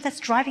disorder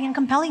that's driving and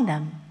compelling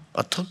them.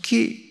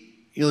 특히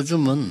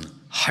요즘은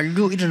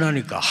한류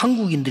일어나니까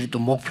한국인들이 또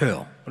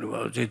목표요.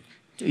 그리고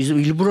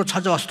일부러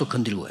찾아와서 또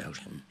건들고요.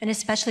 And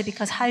especially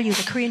because Hallyu,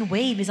 the Korean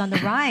wave, is on the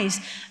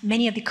rise,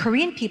 many of the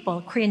Korean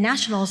people, Korean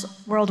nationals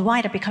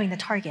worldwide are becoming the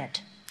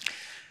target.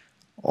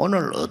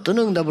 오늘 어떤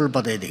응답을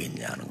받아야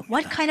되겠냐는 겁니다.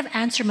 What kind of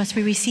answer must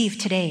we receive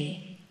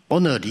today?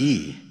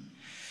 오늘이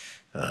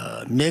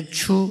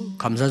맥추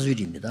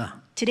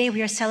감사주일입니다. Today we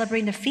are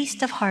celebrating the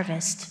Feast of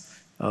Harvest.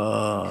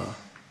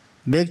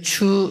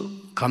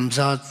 맥추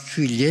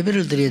감사주일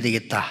예배를 드려야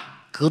되겠다.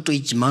 그것도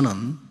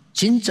있지만은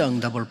진짜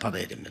응답을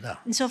받아야 됩니다.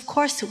 And so of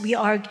course we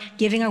are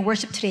giving our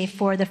worship today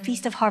for the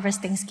Feast of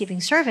Harvest Thanksgiving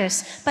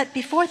service, but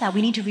before that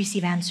we need to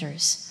receive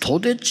answers.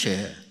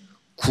 도대체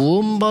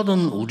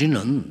구원받은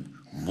우리는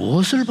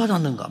무엇을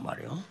받았는가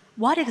말이요?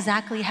 What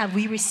exactly have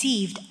we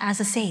received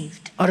as a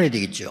saved? 알아야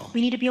되겠죠.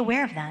 We need to be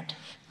aware of that.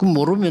 그럼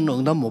모르면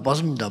응답 못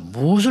받습니다.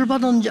 무엇을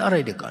받았는지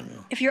알아야 될 거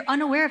아니에요. If you're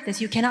unaware of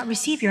this, you cannot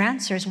receive your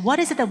answers.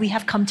 What is it that we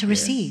have come to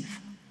receive?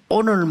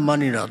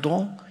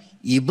 오늘만이라도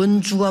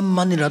이번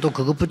주간만이라도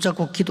그거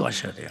붙잡고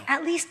기도하셔야 돼요.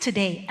 At least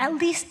today, at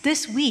least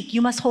this week, you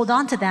must hold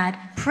on to that,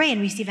 pray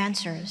and receive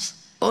answers.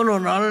 어느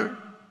날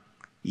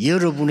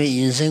여러분의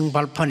인생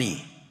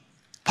발판이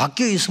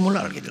바뀌어 있음을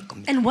알게 될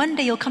겁니다. And one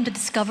day you'll come to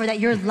discover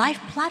that your life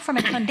platform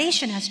and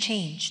foundation has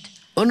changed.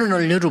 어느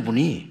날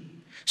여러분이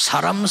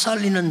사람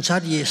살리는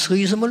자리에 서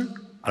있음을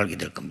알게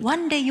될 겁니다.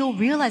 One day you'll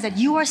realize that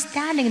you are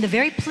standing in the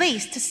very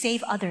place to save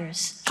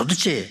others.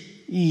 도대체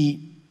이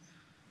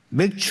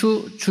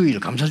맥추 주일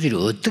감사주일이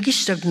어떻게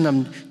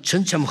시작됐냐면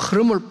전체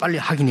흐름을 빨리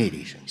확인해야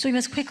되겠어요. So we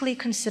must quickly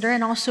consider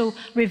and also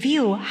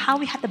review how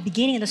we had the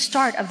beginning and the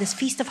start of this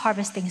Feast of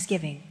Harvest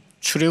Thanksgiving.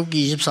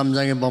 출애굽기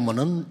 23장에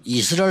보면은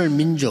이스라엘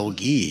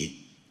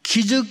민족이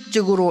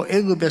기적적으로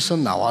애굽에서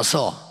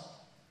나와서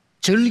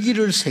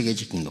절기를 세게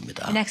지킨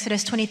겁니다. In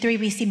Exodus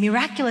 23, we see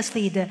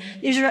miraculously the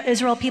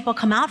Israel people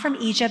come out from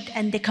Egypt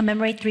and they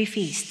commemorate 3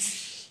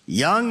 feasts.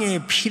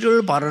 양의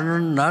피를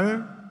바르는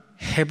날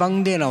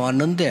해방돼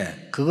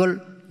나왔는데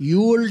그걸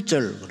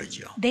유월절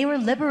그러죠. They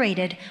were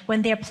liberated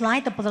when they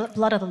applied the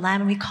blood of the lamb,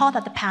 and we call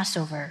that the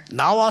Passover.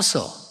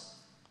 나와서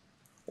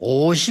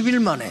 50일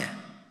만에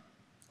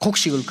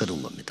곡식을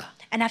거둔 겁니다.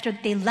 And after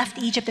they left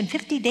Egypt in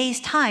 50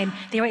 days' time,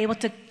 they were able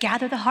to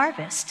gather the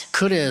harvest.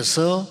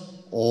 그래서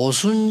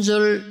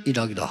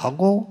오순절이라기도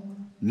하고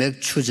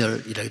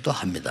맥추절이라기도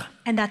합니다.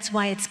 And that's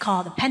why it's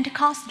called the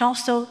Pentecost, and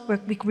also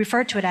we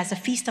refer to it as a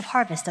feast of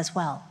harvest as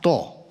well.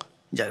 또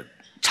이제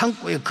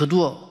창고에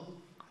거두어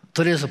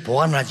들여서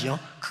보관하죠.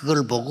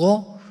 그걸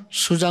보고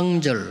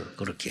수장절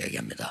그렇게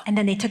얘기합니다. And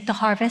then they took the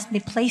harvest and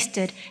they placed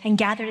it and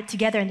gathered it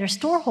together in their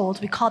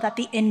storeholds. We call that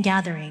the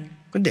ingathering.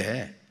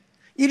 근데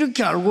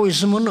이렇게 알고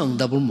있으면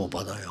응답을 못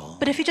받아요.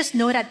 But if you just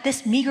know it at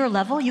this meager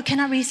level, you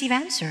cannot receive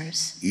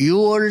answers.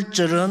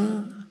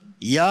 유월절은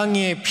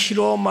양의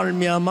피로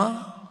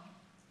말미암아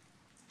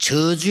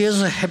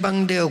저주에서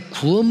해방되어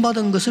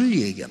구원받은 것을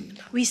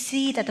얘기합니다. We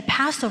see that the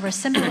Passover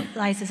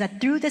symbolizes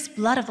that through this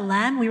blood of the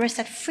Lamb, we were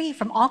set free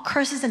from all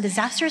curses and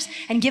disasters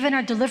and given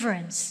our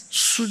deliverance.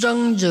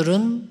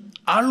 수장절은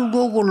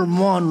알곡을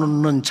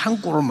모아놓는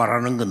창고를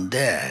말하는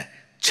건데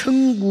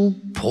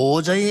천국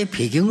보좌의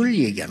배경을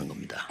얘기하는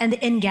겁니다. And the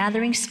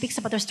ingathering speaks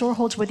about their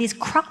storeholds where these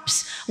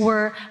crops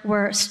were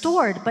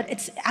stored, but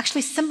it's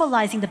actually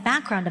symbolizing the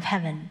background of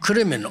heaven.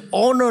 그러면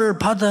오늘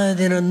받아야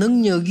되는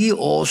능력이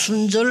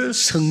오순절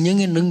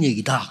성령의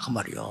능력이다 그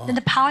말이요. Then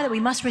the power that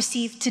we must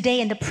receive today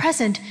in the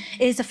present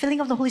is the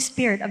filling of the Holy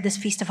Spirit of this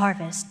feast of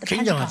harvest, the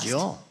Pentecost.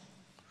 굉장하죠.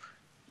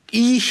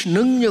 이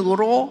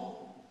능력으로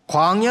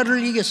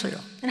광야를 이겼어요.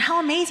 And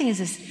how amazing is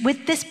this?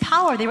 With this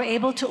power, they were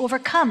able to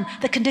overcome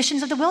the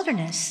conditions of the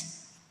wilderness.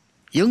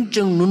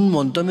 영적 눈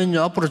못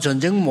뜨면요 앞으로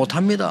전쟁 못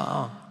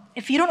합니다.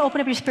 If you don't open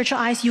up your spiritual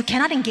eyes, you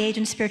cannot engage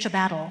in spiritual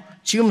battle.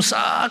 지금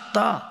싹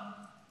다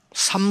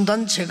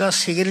 3단체가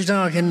세계를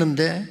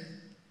장악했는데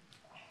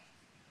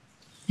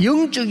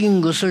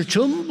영적인 것을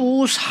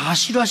전부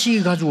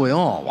사실화시켜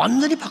가지고요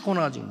완전히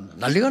바꿔놔가지고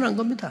난리가 난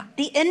겁니다.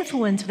 The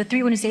influence of the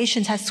 3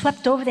 organizations has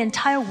swept over the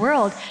entire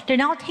world.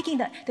 They're now taking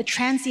the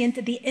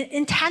transient, the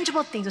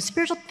intangible things, the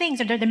spiritual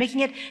things, and they're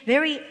making it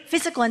very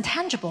physical and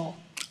tangible.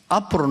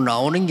 앞으로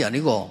나오는 게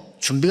아니고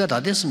준비가 다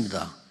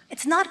됐습니다.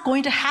 It's not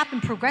going to happen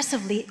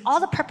progressively.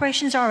 All the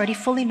preparations are already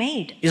fully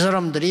made. 이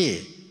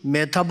사람들이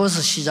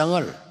메타버스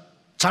시장을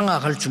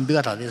장악할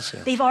준비가 다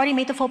됐어요. They've already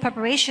made the full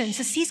preparations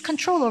to seize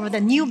control over the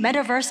new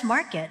metaverse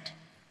market.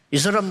 이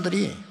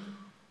사람들이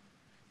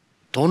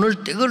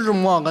돈을 떼거리로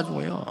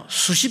모아가지고요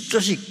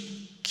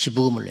수십조씩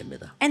기부금을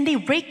냅니다. And they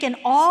rake in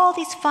all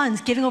these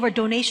funds, giving over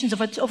donations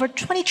of over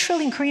 20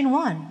 trillion Korean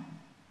won.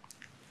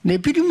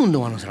 네피림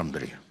운동하는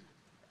사람들이에요.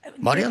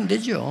 말이 안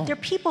되죠. There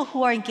are people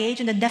who are engaged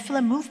in the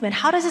Nephilim movement.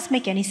 How does this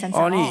make any sense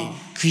at 아니 all?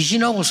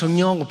 귀신하고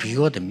성령하고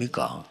비교가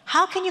됩니까?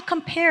 How can you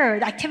compare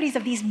the activities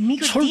of these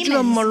meager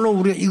솔직한 demons 말로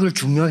우리가 이걸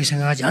중요하게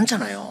생각하지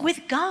않잖아요.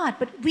 with God?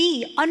 But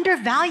we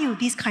undervalue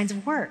these kinds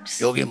of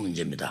works. 이게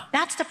문제입니다.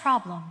 That's the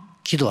problem.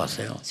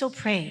 기도하세요. So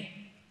pray.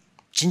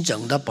 진짜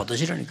응답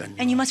받으시라니까요.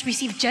 And you must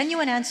receive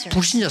genuine answers.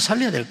 불신자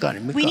살려야 될 거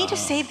아닙니까? We need to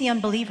save the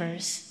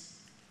unbelievers.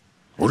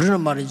 우리는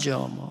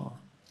말이죠.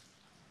 뭐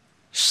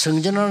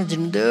성전 하나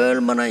짓는데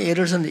얼마나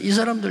애를 썼는데 이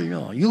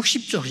사람들요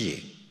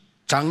 60조씩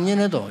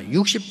작년에도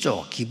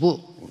 60조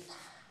기부.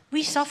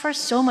 We suffer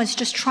so much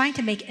just trying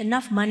to make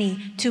enough money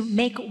to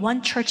make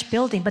one church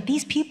building. But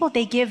these people,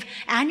 they give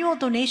annual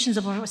donations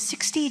of over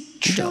 60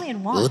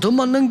 trillion won.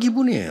 얻어맞는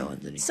기분이에요.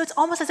 완전히. So it's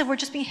almost as if we're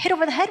just being hit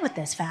over the head with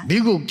this fact.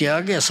 미국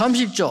대학에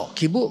 30조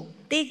기부.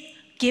 They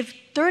give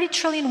 30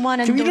 trillion won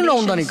in 지금 일어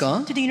donations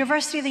나온다니까. to the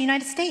University of the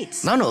United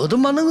States. 나는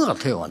얻어맞는 것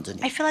같아요. 완전히.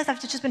 I feel like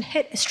I've just been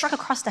struck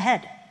across the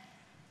head.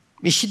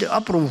 이 시대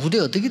앞으로 후대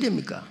어떻게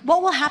됩니까?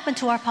 What will happen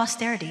to our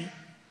posterity?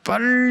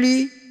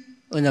 빨리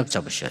언약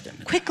잡으셔야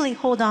됩니다. Quickly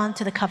hold on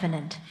to the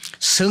covenant.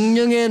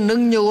 성령의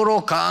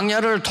능력으로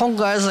강야를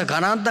통과해서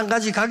가나안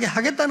땅까지 가게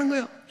하겠다는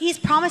거예요. He's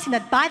promising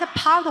that by the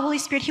power of the Holy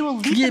Spirit, He will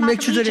lead 그게 them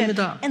out from Egypt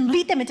맥추절입니다. and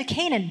lead them into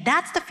Canaan.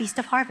 That's the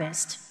feast of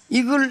harvest.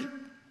 이걸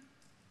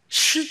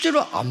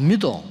실제로 안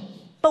믿어.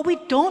 But we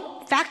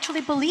don't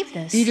factually believe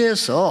this.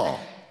 이래서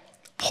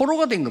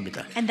포로가 된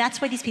겁니다. And that's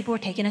why these people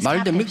were taken as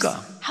말 captives.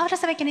 됩니까? How does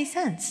that make any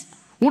sense?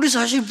 우리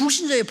사실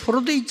불신자에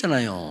포로돼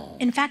있잖아요.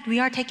 In fact, we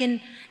are taken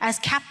as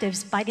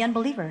captives by the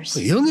unbelievers.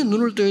 영의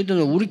눈을 떠야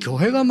되는 우리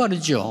교회가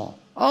말이죠.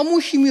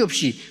 아무 힘이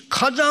없이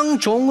가장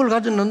좋은 걸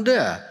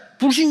가졌는데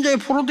불신자에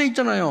포로돼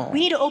있잖아요. We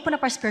need to open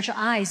up our spiritual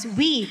eyes.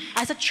 We,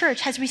 as a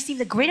church, has received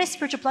the greatest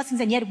spiritual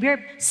blessings, and yet we're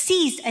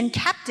seized and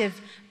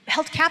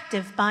held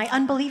captive by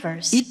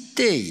unbelievers.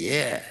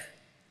 이때에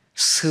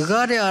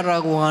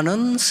스가랴라고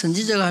하는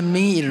선지자가 한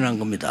명이 일어난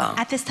겁니다.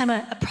 At this time,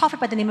 a prophet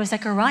by the name of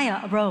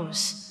Zechariah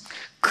arose.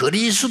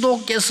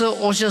 그리스도께서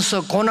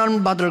오셔서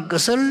고난받을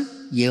것을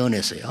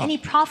예언했어요. And he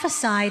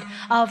prophesied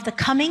of the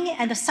coming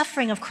and the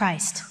suffering of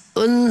Christ.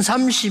 은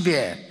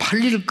 30에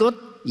팔릴 것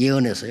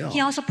예언했어요.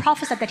 He also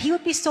prophesied that he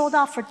would be sold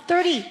out for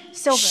 30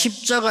 silver.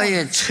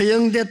 십자가에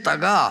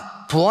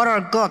처형됐다가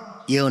부활할 것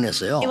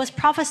예언했어요. It was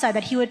prophesied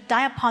that he would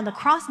die upon the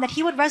cross and that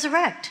he would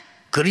resurrect.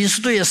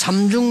 그리스도의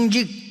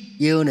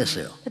삼중직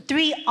예언했어요. The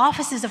three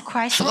offices of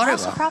Christ were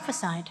also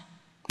prophesied.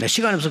 내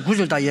시간이 없어서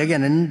구절 다 얘기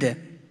안 했는데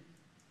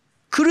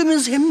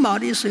그러면서 한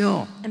말이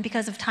있어요. And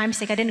because of time's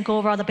sake, I didn't go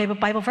over all the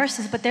Bible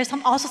verses, but there's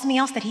also something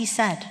else that he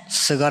said.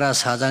 스가랴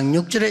 4장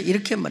 6절에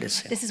이렇게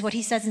말했어요. This is what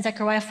he says in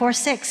Zechariah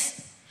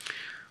 4:6.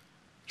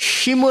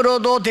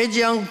 힘으로도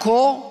되지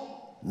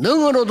않고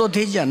능으로도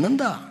되지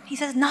않는다. He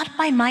says, not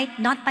by might,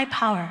 not by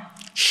power.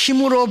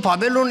 힘으로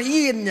바벨론을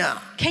이기겠냐?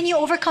 Can you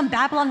overcome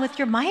Babylon with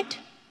your might?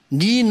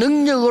 네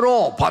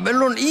능력으로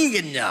바벨론을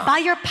이기겠냐?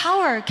 By your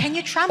power, can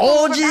you trample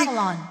over 오직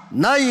Babylon?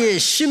 나의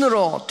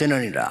신으로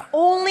되느니라.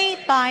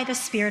 Only by the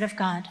Spirit of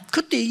God.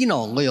 그때 이게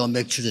나온 거예요,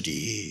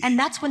 맥주들이. And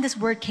that's when this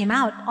word came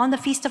out on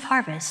the Feast of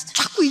Harvest.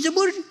 자꾸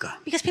잊어버리니까.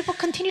 Because people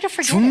continue to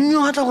forget it.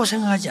 중요하다고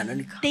생각하지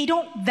않으니까. They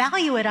don't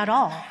value it at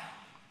all.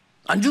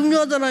 안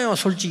중요하잖아요.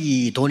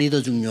 솔직히 돈이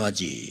더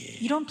중요하지.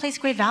 You don't place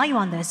great value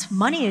on this.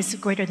 Money is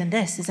greater than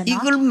this, is it not?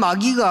 이걸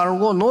마귀가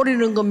알고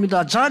노리는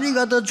겁니다.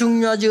 자리가 더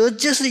중요하지.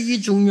 어째서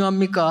이게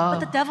중요합니까?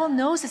 But the devil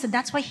knows this, and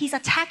that's why he's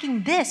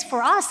attacking this.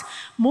 For us,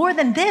 more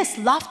than this,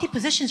 lofty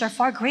positions are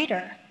far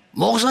greater.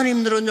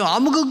 목사님들은요,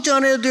 아무 걱정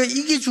안 해도 돼요.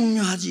 이게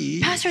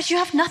중요하지. Pastors, you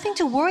have nothing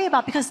to worry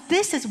about because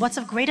this is what's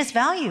of greatest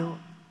value.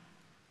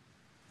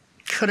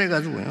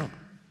 그래가지고요.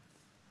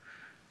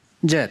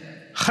 이제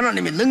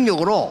하나님의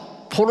능력으로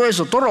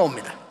포로에서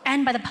돌아옵니다.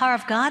 And by the power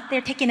of God,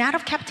 they're taken out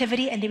of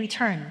captivity and they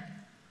return.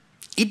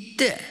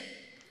 이때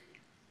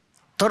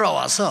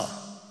돌아와서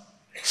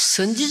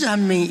선지자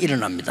한 명이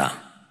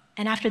일어납니다.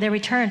 And after their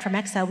return from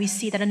exile, we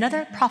see that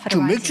another prophet 그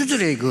arises.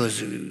 맥주들의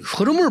그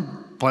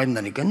흐름을 봐야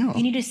한다니까요.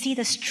 You need to see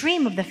the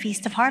stream of the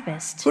Feast of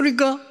Harvest.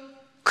 그러니까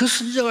그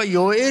선지자가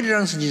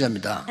요엘이라는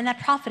선지자입니다. And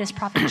that prophet is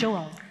Prophet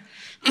Joel.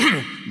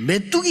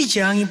 메뚜기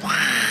재앙이 막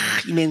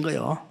임한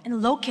거예요. And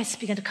locusts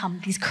began to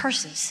come, these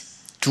curses.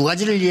 두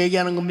가지를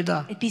얘기하는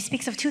겁니다. It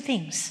speaks of two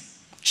things.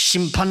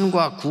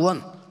 심판과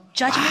구원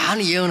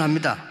많이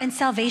예언합니다. And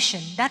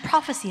salvation. That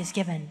prophecy is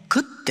given.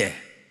 그때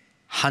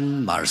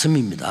한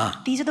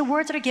말씀입니다. These are the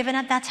words that are given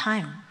at that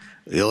time.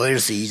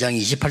 요엘서 2장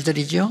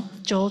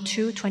 28절이죠. Joel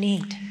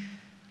 2:28.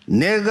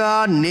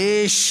 내가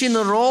내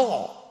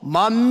신으로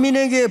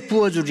만민에게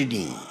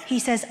부어주리니 He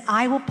says,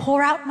 I will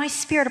pour out my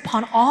spirit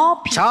upon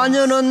all people.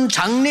 자녀는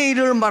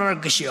장래일을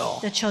말할 것이요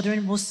The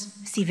children will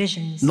see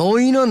visions.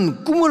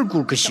 노인은 꿈을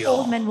꿀 The 것이요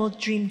old men will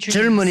dream dreams.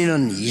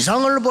 젊은이는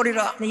이상을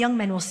보리라. The young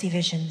men will see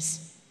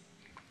visions.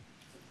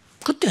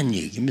 그때 한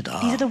얘기입니다.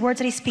 These are the words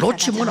that he speaks at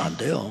that 놓치면 time. 안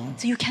돼요.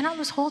 So you cannot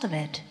lose hold of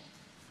it.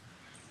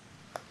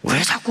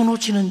 왜 자꾸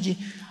놓치는지.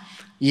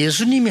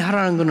 예수님이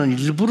하라는 거는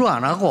일부러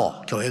안 하고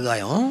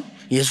교회가요,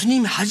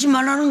 예수님이 하지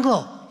말라는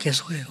거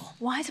계속해요.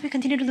 Why do we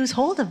continue to lose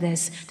hold of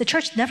this? The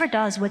church never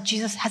does what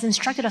Jesus has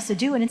instructed us to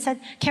do and instead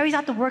carries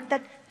out the work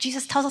that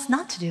Jesus tells us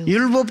not to do.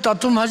 율법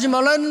다툼 하지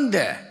말라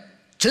했는데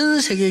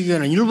전 세계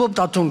교회는 율법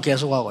다툼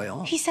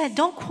계속하고요. He said,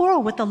 don't quarrel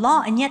with the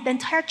law, and yet the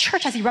entire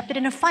church has erupted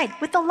in a fight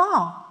with the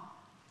law.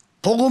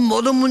 복음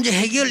모든 문제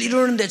해결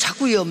이러는데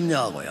자꾸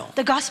염려하고요.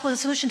 The gospel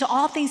is the solution to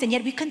all things, and yet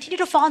we continue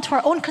to fall into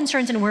our own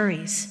concerns and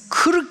worries.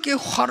 그렇게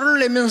화를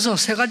내면서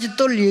세 가지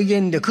뜰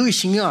얘기했는데 그게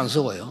신경 안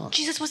쓰고요.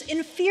 Jesus was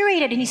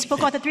infuriated and he spoke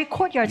about the three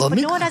courtyards, but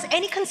no one has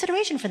any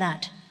consideration for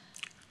that.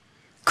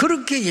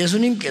 그렇게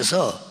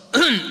예수님께서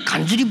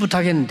간절히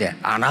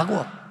부탁했는데 안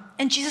하고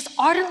And Jesus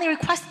ardently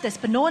requested this,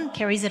 but no one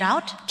carries it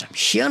out. 참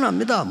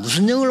희한합니다.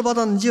 무슨 영을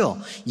받았는지요.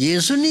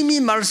 예수님이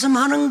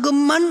말씀하는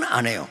것만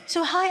안 해요.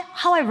 So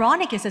how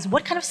ironic is this?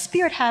 What kind of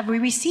spirit have we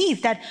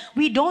received that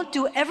we don't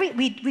do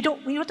we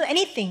don't do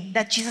anything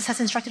that Jesus has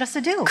instructed us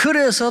to do?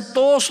 그래서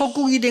또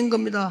속국이 된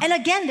겁니다. And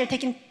again, they're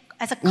taken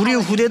as a 우리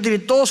colony.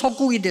 후대들이 또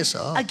속국이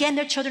돼서 Again,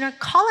 their children are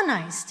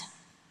colonized.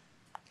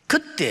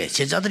 그때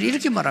제자들이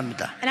이렇게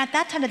말합니다. And at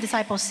that time, the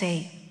disciples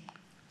say,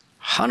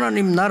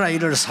 하나님 나라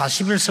일을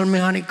 40일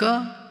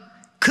설명하니까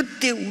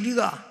그때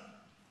우리가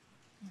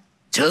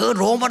저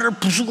로마를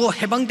부수고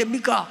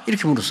해방됩니까?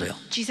 이렇게 물었어요.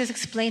 Jesus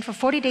explained for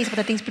 40 days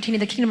about the things pertaining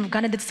to the kingdom of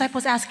God, and the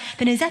disciples asked,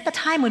 then is that the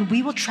time when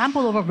we will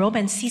trample over Rome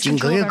and seize 지금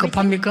control 그게 over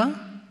everything?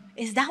 급합니까?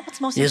 Is that what's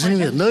most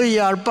예수님이 important? 너희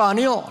알 바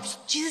아니요.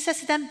 Jesus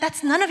says to them,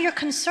 that's none of your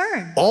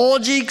concern.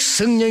 오직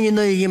성령이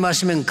너희에게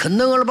마시면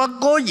권능을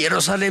받고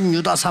예루살렘,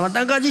 유다,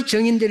 사마리아 땅까지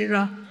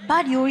증인되리라.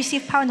 But you will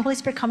receive power when the Holy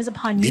Spirit comes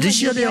upon you, and you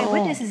믿으셔야 will be 돼요.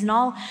 witnesses in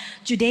all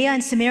Judea and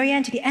Samaria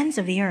and to the ends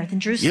of the earth, in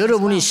Jerusalem as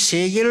여러분이 well.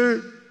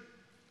 세계를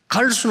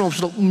갈 수는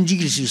없어도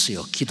움직일 수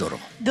있어요. 기도로.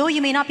 Though you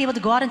may not be able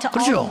to go out into all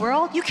그렇죠? the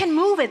world, you can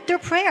move it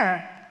through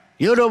prayer.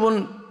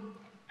 여러분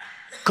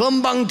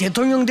금방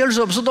대통령 될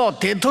수 없어도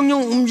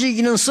대통령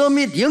움직이는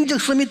서밋,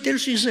 영적 서밋 될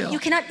수 있어요. You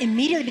cannot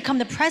immediately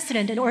become the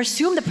president or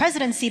assume the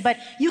presidency, but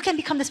you can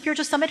become the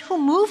spiritual summit who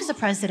moves the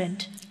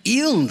president.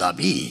 이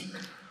응답이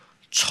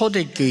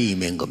초대교회에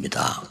임한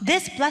겁니다.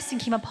 This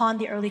blessing came upon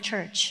the early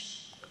church.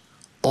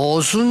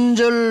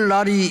 오순절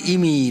날이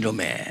이미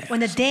이름에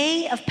When the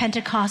day of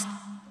Pentecost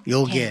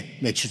요게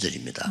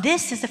맥주절입니다.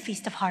 This is the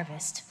Feast of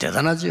Harvest.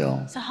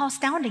 대단하죠. So how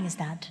astounding is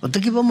that?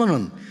 어떻게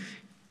보면은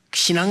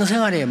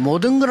신앙생활의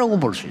모든 거라고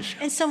볼 수 있어요.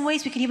 In some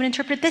ways, we could even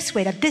interpret it this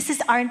way: that this is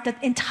the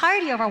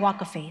entirety of our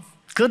walk of faith.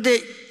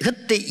 그때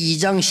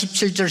 2장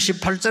 17절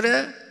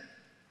 18절에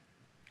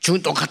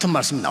똑같은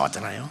말씀이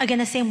나왔잖아요. Again,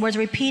 the same words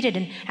are repeated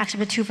in Acts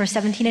chapter 2, verse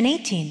 17 and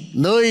 18.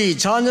 너희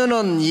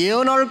자녀는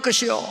예언할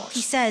것이요.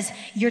 He says,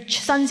 your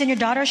sons and your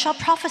daughters shall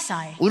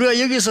prophesy. 우리가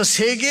여기서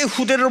세계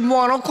후대를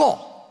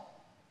모아놓고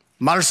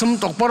말씀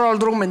똑바로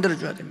알도록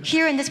만들어줘야 됩니다.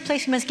 Here in this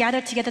place, we must gather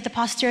together the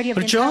posterity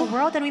of the 그렇죠? entire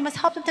world, and we must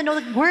help them to know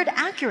the word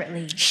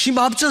accurately. 힘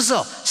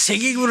합쳐서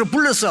세계교회를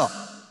불러서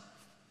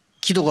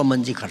기도가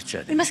뭔지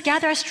가르쳐야 We 돼요. must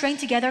gather our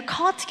strength together,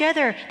 call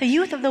together the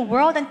youth of the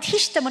world, and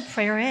teach them what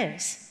prayer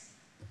is.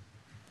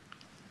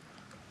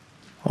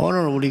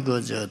 오늘 우리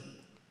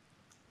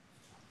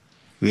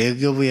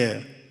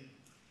외교부에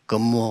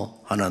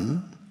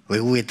근무하는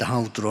외국에 있다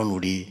한국 들어온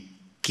우리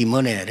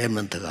김은혜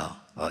렘넌트가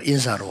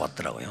인사하러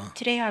왔더라고요.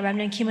 Today, our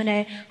remnant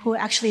Kim-eun, who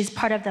actually is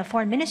part of the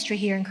foreign ministry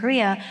here in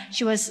Korea,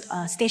 she was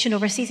stationed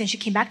overseas, and she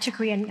came back to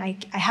Korea, and I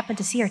happened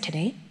to see her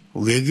today.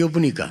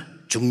 외교부니까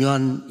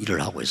중요한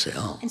일을 하고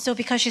있어요. And so,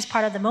 because she's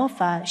part of the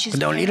MOFA, she's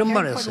근데 오늘 doing 이런 very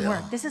말을 important 했어요.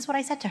 work. This is what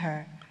I said to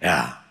her.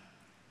 야,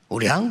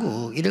 우리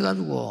한국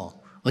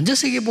이래가지고 언제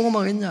세계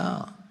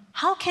복음하겠냐?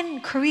 How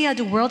can Korea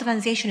do world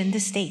evangelization in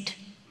this state?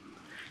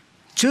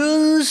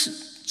 전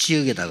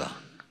지역에다가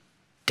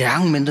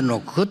대학 만들어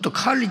놓고 그것도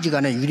칼리지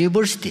간에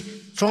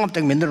유니버시티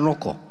종합대학 만들어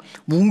놓고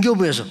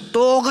문교부에서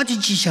똑같이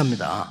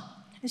지시합니다.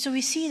 And so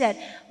we see that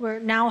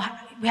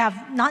we have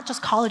not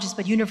just colleges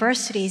but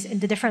universities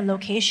in the different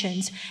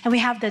locations, and we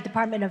have the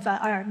Department of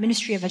our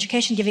Ministry of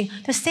Education giving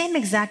the same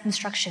exact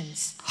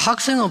instructions.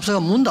 학생 없어가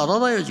문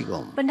닫아요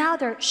지금. But now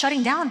they're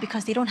shutting down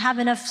because they don't have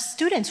enough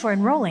students who are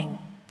enrolling.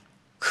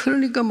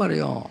 그러니까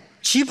말이에요.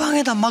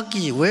 지방에다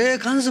맡기지 왜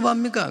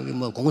간섭합니까?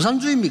 뭐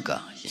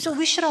공산주의입니까? So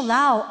we should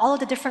allow all of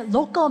the different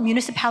local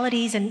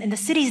municipalities and the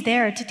cities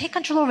there to take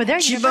control over their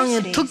지방에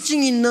universities.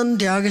 특징 있는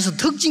대학에서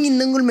특징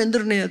있는 걸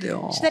만들어내야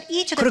돼요. So that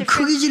each of the 그래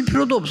크게 질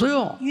필요도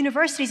없어요.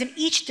 universities in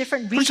each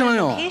different region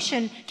and 그렇잖아요.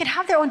 location can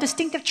have their own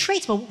distinctive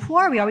traits. But who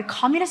are we? Are we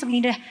communists?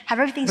 We need to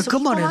have everything so 그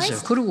말했어요.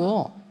 equalized?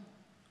 그리고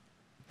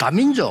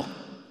다민족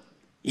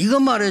이거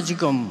말해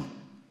지금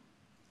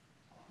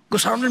그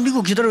사람들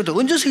믿고 기다리고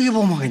언제 세계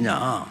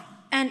복음하겠냐?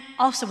 And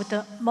also with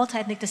the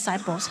multi-ethnic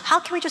disciples,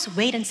 how can we just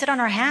wait and sit on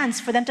our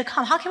hands for them to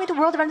come? How can we do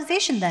world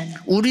evangelization then?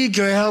 우리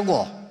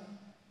교회하고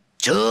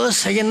저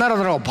세계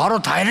나라들하고 바로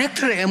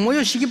다이렉트로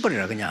MOU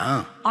시켜버리라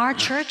그냥. Our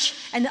church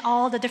and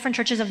all the different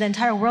churches of the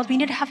entire world,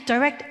 we need to have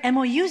direct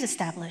MOUs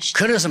established.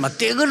 그래서 막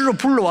떼거리로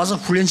불러와서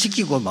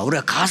훈련시키고 막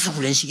우리가 가서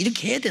훈련시키고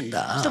이렇게 해야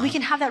된다. So we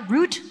can have that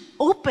route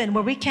open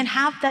where we can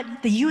have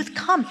the youth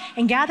come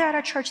and gather at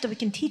our church so we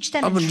can teach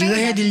them and 아버지 네가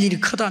해야 train 될 them. 일이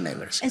크다네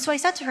그랬어요. And so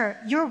I said to her,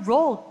 your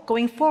role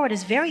going forward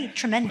is very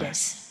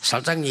tremendous.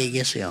 살짝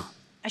얘기했어요.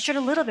 I shared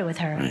a little bit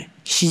with her.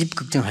 시집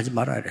걱정하지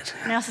말아야 그래서.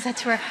 And I also said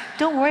to her,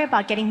 don't worry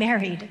about getting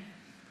married.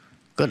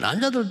 그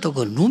남자들도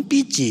그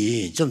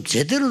눈빛이 좀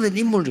제대로 된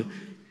인물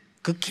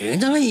그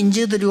굉장한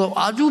인재들이고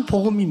아주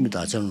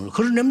복음입니다. 저는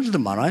그런 애들도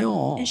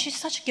많아요. And she's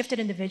such a gifted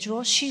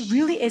individual. She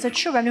really is a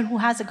true remnant who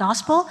has the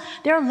gospel.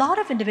 There are a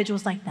lot of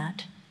individuals like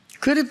that.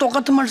 그래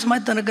똑같은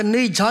말씀하셨다니까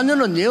너희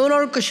자녀는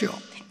예언할 것이요.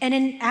 And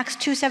in Acts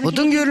 2:17,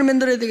 어떤 교회를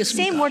만들어야 same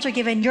되겠습니까? words are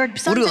given. Your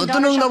sons 우리가 and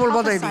어떤 daughters shall 응답을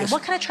받아야 prophesy. 되겠습니까?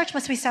 What kind of church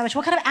must we establish?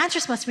 What kind of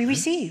answers must we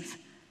receive?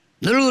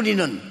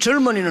 늙은이는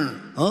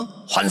젊은이는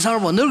환상을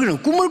보고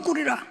늙은이는 꿈을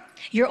꾸리라.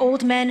 Your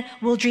old men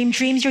will dream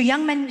dreams. Your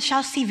young men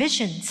shall see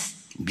visions.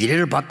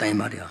 미래를 봤다 이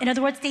말이야. In other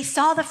words, they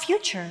saw the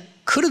future.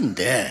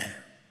 그런데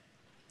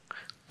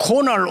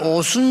고날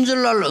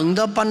오순절날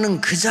응답받는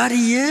그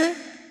자리에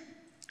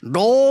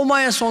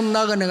로마에서 온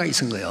나그네가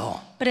있은 거예요.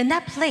 But in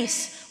that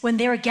place, when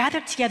they were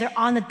gathered together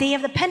on the day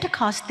of the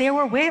Pentecost, there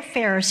were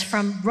wayfarers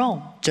from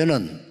Rome.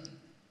 저는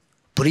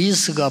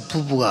브리스가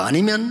부부가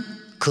아니면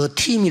그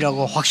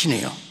팀이라고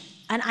확신해요.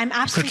 And I'm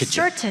absolutely 그렇겠죠.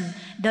 certain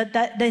that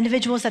the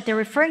individuals that they're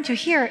referring to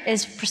here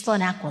is Priscilla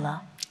and Aquila.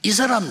 이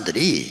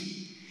사람들이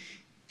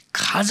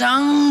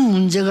가장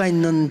문제가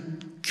있는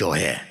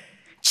교회,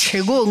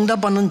 최고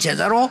응답받는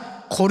제자로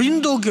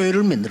고린도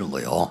교회를 만드는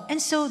거예요.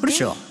 And so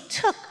그렇죠. they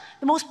took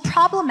the most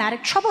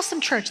problematic, troublesome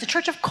church, the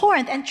church of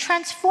Corinth, and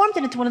transformed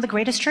it into one of the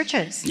greatest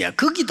churches. 야,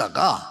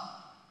 거기다가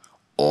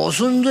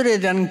오순절에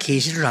대한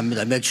계시를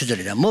합니다.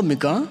 맥주절에 대한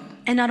뭡니까?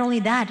 And not only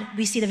that,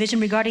 we see the vision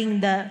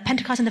regarding the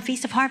Pentecost and the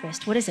Feast of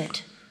Harvest. What is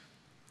it?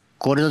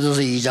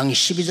 고린도전서 2장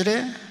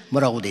 12절에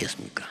뭐라고 되어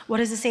있습니까?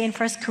 What does it say in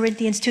 1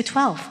 Corinthians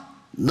 2:12?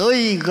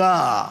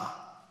 너희가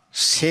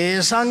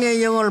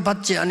세상의 영을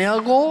받지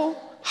아니하고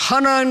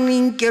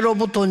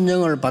하나님께로부터 온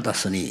영을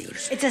받았으니.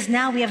 It says,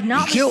 now we have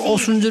not 이게 received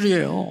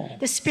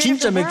오순절이에요. the Spirit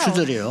진짜 of the world,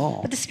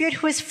 맥주절이에요. but the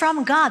Spirit who is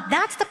from God.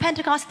 That's the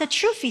Pentecost, the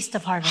true Feast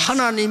of Harvest.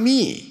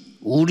 하나님이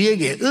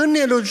우리에게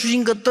은혜로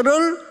주신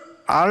것들을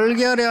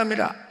알게 하려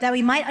함이라. That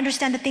we might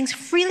understand the things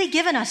freely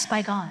given us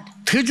by God.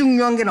 더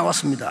중요한 게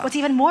나왔습니다. What's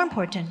even more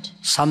important?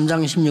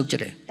 3장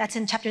 16절에 That's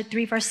in chapter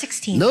 3, verse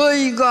 16.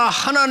 너희가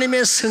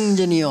하나님의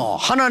성전이요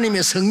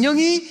하나님의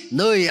성령이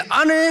너희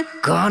안에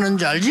거하는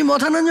줄 알지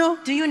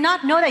못하느냐? Do you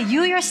not know that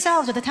you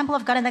yourselves are the temple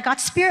of God and that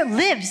God's Spirit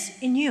lives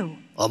in you?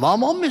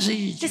 어마어마한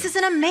메시지죠. This is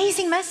an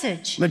amazing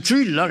message.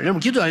 주일날 여러분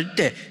기도할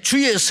때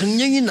주의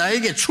성령이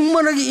나에게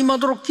충만하게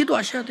임하도록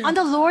기도하셔야 돼요. On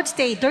the Lord's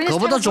Day, during this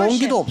time 그거보다 of 좋은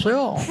worship, 기도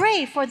없어요.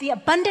 pray for the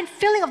abundant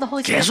filling of the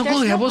Holy Spirit. 계속 There's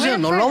그거 no 해보세요.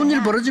 greater prayer 놀라운 than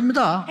일 that.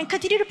 벌어집니다. And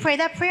continue to pray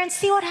that prayer and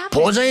see what happens.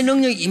 보좌의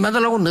능력이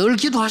임하달라고 늘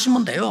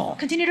기도하시면 돼요.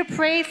 Continue to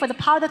pray for the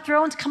power of the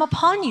throne to come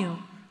upon you.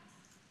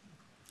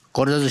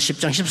 고린도서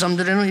 10장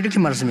 13절에는 이렇게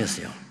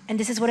말씀했어요. And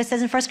this is what it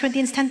says in 1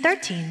 Corinthians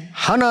 10:13.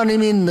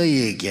 하나님이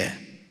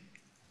너희에게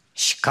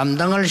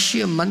감당할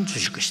시험만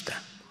주실 것이다.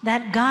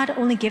 That God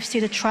only gives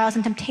you the trials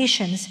and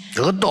temptations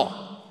그것도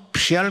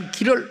피할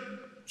길을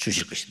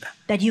주실 것이다.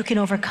 that you can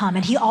overcome.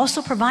 And He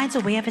also provides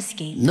a way of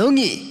escape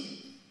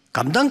능히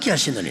감당케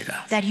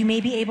하시느니라. that you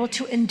may be able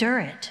to endure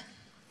it.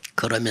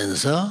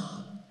 그러면서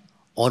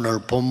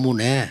오늘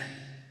본문에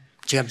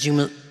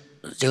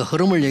제가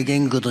흐름을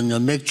얘기한 거거든요.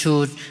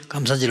 맥주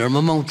감사절이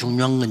얼마나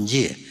중요한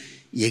건지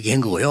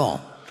얘기한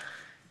거고요.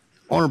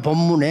 오늘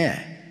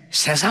본문에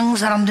세상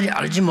사람들이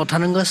알지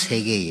못하는 거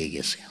 3개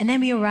얘기했어요. And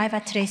then we arrive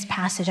at today's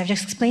passage. I've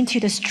just explained to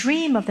you the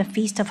stream of the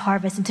Feast of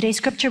Harvest. In today's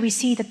scripture, we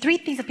see the 3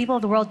 things that people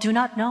of the world do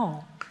not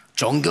know.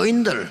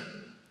 종교인들,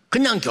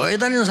 그냥 교회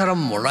다니는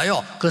사람은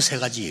몰라요. 그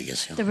 3가지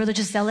얘기했어요. The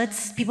religious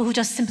zealots, people who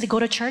just simply go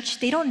to church,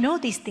 they don't know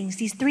these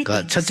things, these 3 그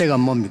things. 첫째가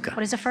뭡니까?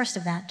 What is the first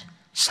of that?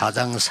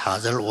 4장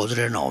 4절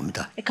 5절에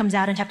나옵니다. It comes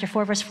out in chapter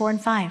 4, verse 4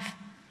 and 5.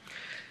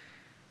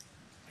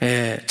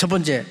 첫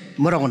번째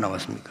뭐라고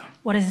나왔습니까?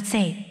 What does it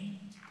say?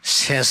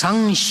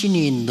 세상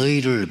신이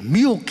너희를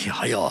미혹해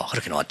하여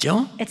그렇게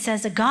나왔죠? It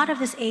says, the God of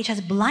this age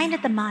has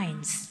blinded the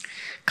minds.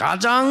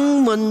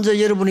 가장 먼저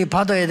여러분이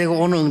받아야 되고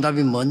오는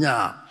응답이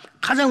뭐냐?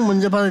 가장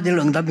먼저 받아야 될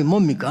응답이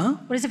뭡니까?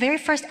 What is the very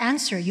first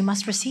answer you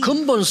must receive?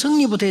 근본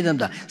승리부터 해야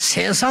된다.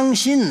 세상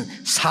신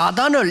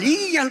사단을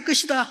이기게 할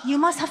것이다. You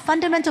must have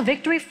fundamental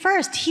victory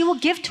first. He will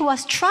give to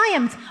us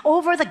triumph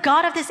over the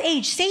God of this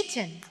age,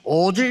 Satan.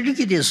 5절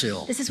이렇게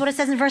됐어요. This is what it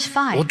says in verse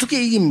 5.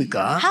 어떻게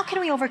이깁니까? How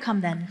can we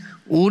overcome then?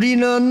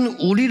 우리는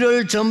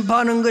우리를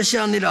전파하는 것이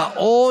아니라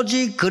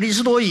오직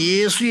그리스도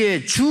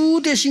예수의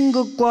주 되신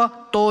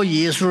것과 또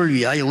예수를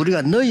위하여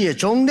우리가 너희의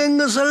종된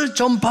것을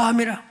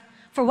전파함이라.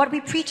 For what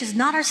we preach is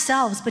not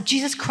ourselves, but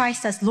Jesus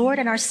Christ as Lord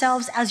and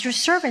ourselves as your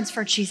servants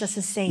for Jesus'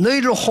 sake.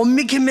 너희를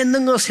혼미케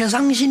만든 거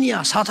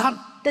세상신이야, 사탄.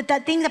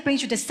 That thing that brings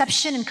you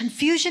deception and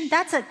confusion,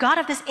 that's a God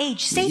of this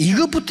age, Satan.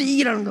 이것부터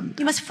이기라는 겁니다.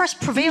 You must first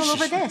prevail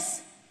over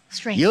this.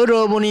 Strength.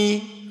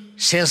 여러분이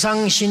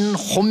세상신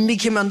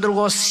혼미케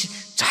만들고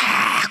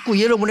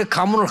자꾸 여러분의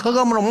가문을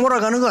허감으로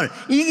몰아가는 걸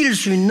이길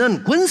수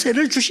있는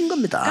권세를 주신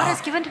겁니다. God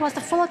has given to us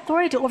the full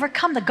authority to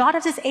overcome the God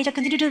of this age that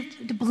continue to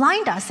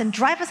blind us and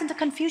drive us into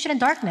confusion and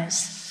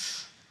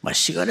darkness.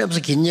 시간이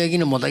없어서 긴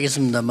이야기는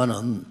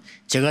못하겠습니다만은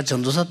제가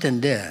전도사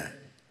때인데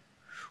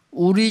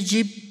우리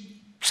집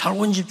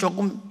살고 있는 집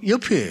조금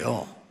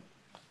옆이에요.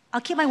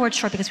 I'll keep my words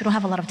short because we don't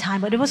have a lot of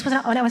time. But it was when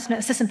I was an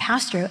assistant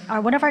pastor.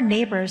 One of our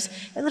neighbors,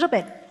 a little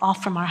bit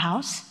off from our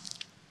house.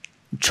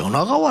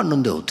 전화가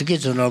왔는데 어떻게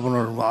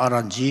전화번호를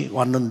알았는지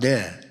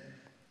왔는데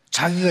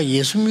자기가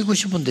예수 믿고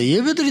싶은데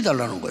예배드리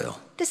달라는 거예요.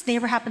 This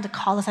neighbor happened to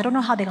call us. I don't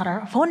know how they got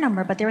our phone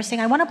number, but they were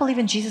saying, I want to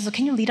believe in Jesus, so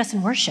can you lead us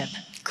in worship?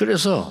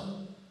 그래서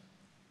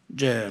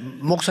이제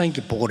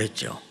목사님께 보고를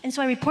했죠. And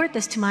so I reported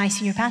this to my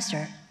senior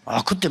pastor.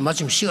 그때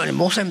마침 시간이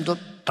목사님도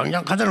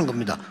당장 가자는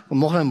겁니다.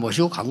 목사님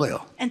모시고 간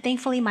거예요. And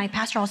thankfully my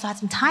pastor also had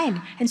some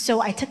time. And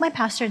so I took my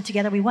pastor and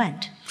together we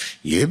went.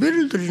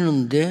 예배를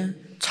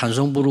드리는데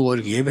찬송 부르고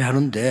이렇게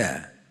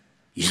예배하는데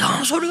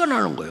이상한 소리가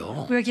나는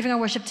거예요. We were giving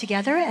our worship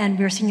together and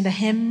we were singing the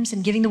hymns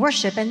and giving the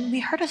worship and we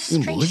heard a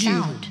strange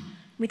sound.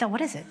 We thought,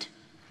 what is it?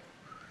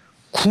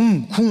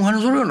 쿵쿵 하는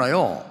소리가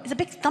나요. It's a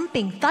big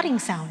thumping, thudding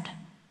sound.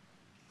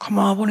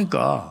 가만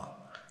보니까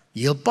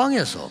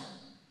옆방에서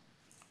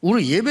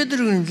우리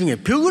예배드리는 중에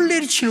벽을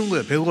내리치는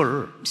거예요.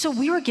 벽을. So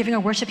we were giving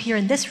our worship here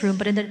in this room,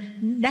 but in the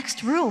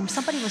next room,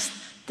 somebody was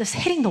just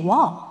hitting the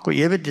wall. 그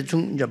예배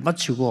대충 이제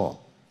마치고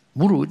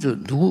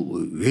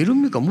누구 왜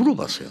이럽니까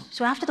물어봤어요.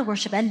 So after the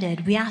worship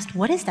ended, we asked,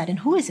 "What is that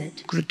and who is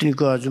it?" 그랬더니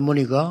그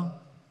아주머니가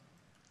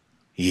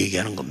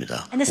얘기하는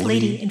겁니다. And this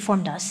lady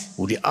informed us,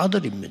 우리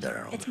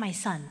아들입니다. "It's my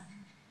son."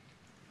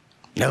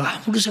 내가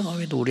아무리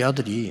생각해도 우리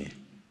아들이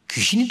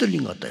귀신이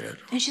들린 것 같다.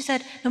 And she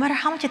said, "No matter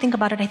how much I think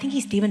about it, I think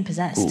he's demon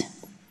possessed."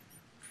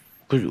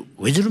 그래서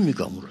왜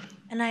저럽니까?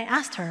 And I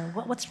asked her,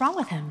 "What's wrong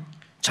with him?"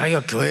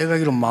 자기가 교회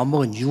가기로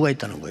마음먹은 이유가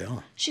있다는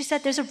거예요. She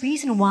said, "There's a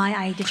reason why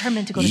I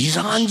determined to go to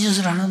이상한 church."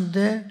 짓을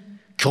하는데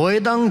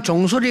교회당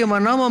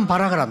종소리에만 하면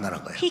발악을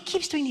한다는 거예요. He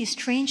keeps doing these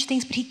strange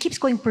things, but he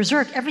keeps going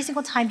berserk every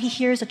single time he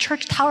hears the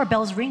church tower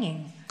bells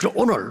ringing. 그럼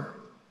오늘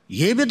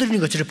예배 드리는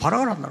것처럼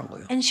발악을 한다는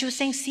거예요. And she was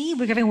saying, "See,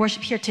 we're giving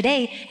worship here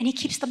today," and he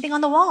keeps thumping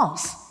on the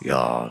walls.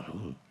 야,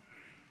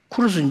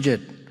 그래서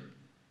이제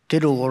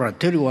데리고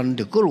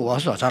왔는데 끌고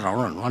와서 잘 안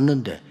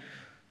왔는데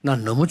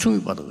난 너무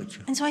충격받은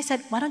거죠. And so I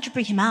said, why don't you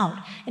bring him out?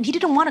 And he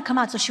didn't want to come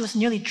out, so she was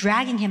nearly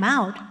dragging him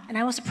out. And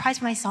I was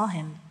surprised when I saw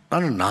him.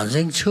 나는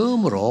난생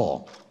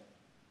처음으로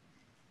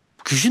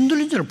귀신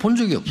들린 자를 본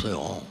적이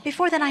없어요.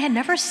 Before then, I had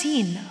never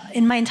seen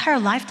in my entire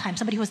lifetime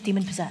somebody who was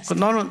demon possessed.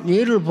 나는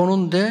얘를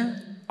보는데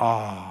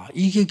아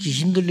이게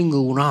귀신 들린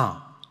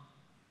거구나.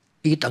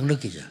 이게 딱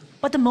느껴져.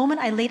 But the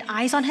moment I laid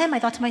eyes on him, I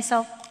thought to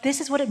myself,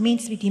 this is what it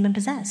means to be demon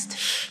possessed.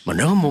 뭐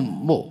내가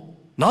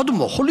나도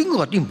홀린 것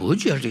같더니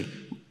뭐지 할 때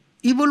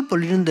입을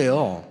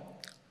벌리는데요.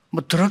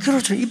 뭐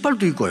드라큘라처럼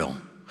이빨도 있고요.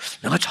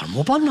 내가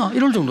잘못 봤나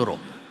이럴 정도로.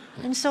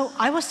 And so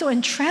I was so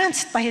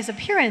entranced by his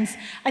appearance,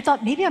 I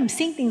thought maybe I'm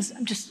seeing things.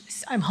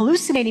 I'm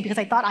hallucinating because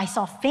I thought I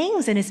saw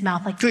fangs in his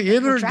mouth, like 그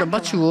예배를 Dracula.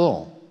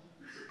 마치고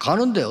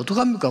가는데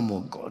어떡합니까?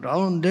 뭐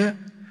나오는데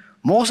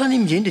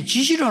목사님이 저한테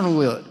지시를 하는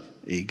거예요.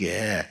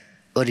 이게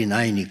어린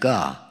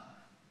아이니까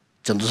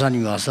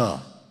전도사님이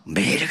와서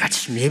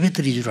매일같이 좀 예배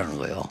드리주라는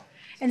거예요.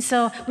 And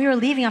so we were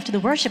leaving after the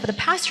worship, but the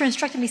pastor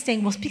instructed me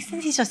saying, well,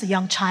 since he's just a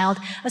young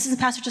child,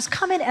 assistant pastor, just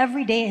come in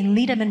every day and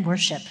lead him in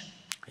worship.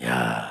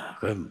 야,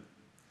 그럼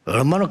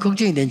얼마나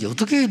걱정이 되는지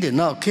어떻게 해야 돼?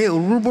 나 걔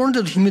얼굴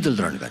보는데도 힘이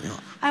들더라니까요.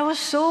 I was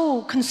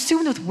so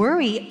consumed with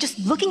worry. Just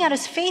looking at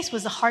his face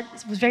was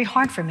very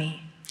hard for me.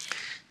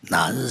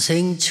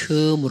 난생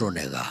처음으로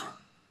내가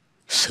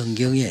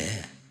성경에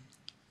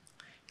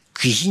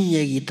귀신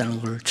얘기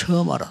있다는 걸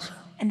처음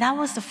알았어요. And that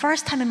was the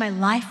first time in my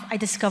life I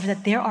discovered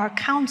that there are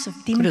accounts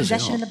of demon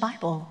possession in the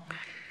Bible.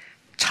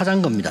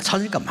 찾은 겁니다.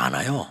 찾으니까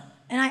많아요.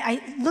 And I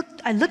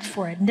looked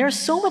for it, and there's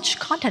so much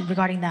content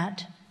regarding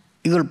that.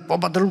 이걸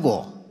뽑아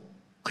들고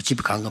그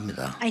집에 간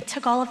겁니다. I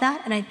took all of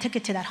that and I took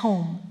it to that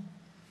home.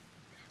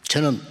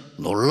 저는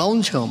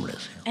놀라운 체험을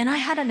했어요. And I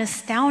had an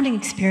astounding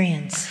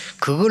experience.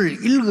 그걸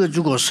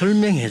읽어주고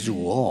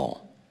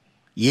설명해주고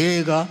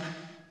얘가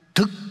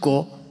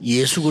듣고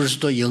예수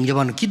그리스도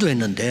영접하는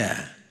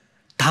기도했는데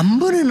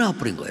단번에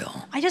나와버린 거예요.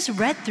 I just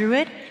read through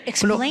it,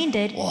 explained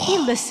it, he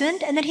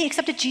listened, and then he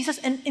accepted Jesus,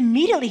 and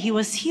immediately he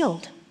was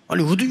healed.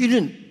 아니 어떻게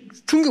이런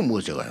충격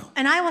먹었어요.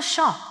 And I was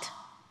shocked.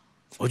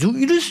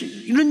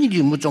 이런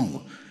일이 뭐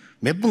좀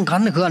몇 번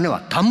갔네 그 안에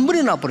와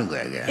단번에 나와버린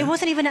거야 이게. It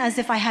wasn't even as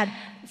if I had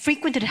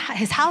frequented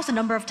his house a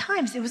number of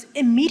times. It was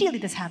immediately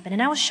this happened,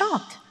 and I was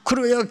shocked.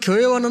 그리고 얘가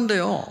교회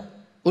왔는데요.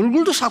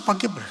 얼굴도 싹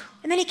바뀌어버려.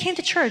 And then he came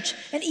to church,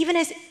 and even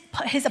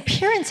his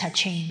appearance had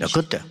changed.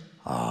 그때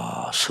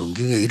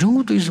성경에 이런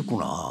것도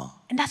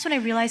있었구나. And that's when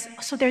I realized,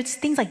 so there's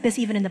things like this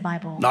even in the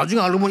Bible. 나중에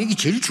알고 보면 이게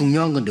제일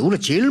중요한 건데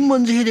우리가 제일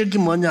먼저 해야 될 게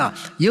뭐냐?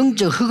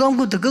 영적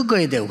흑암부터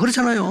꺾어야 돼요.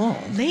 그렇잖아요.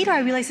 Later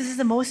I realized this is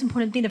the most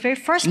important thing. The very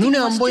first thing we 눈에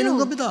안 must 보이는 do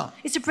겁니다.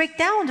 is to break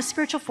down the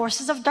spiritual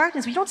forces of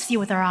darkness. We don't see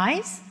with our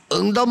eyes.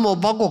 응답 못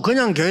받고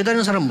그냥 교회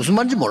다니는 사람 무슨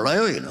말인지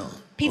몰라요. 얘는.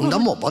 People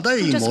응답 못 받아요.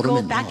 who 이 just go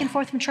모르면요. back and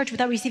forth from church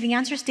without receiving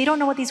answers, they don't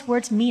know what these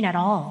words mean at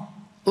all.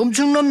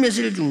 엄청난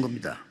메시지를 준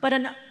겁니다. But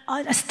an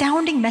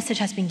astounding message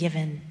has been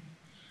given.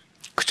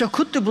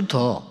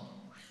 그때부터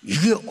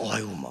이게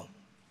아이고 막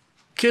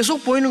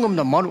계속 보이는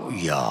겁니다.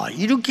 이야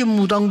이렇게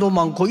무당도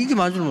많고 이게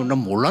맞으면 난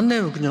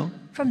몰랐네요 그냥.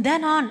 From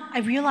then on, I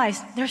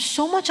realized there's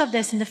so much of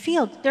this in the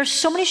field. There's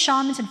so many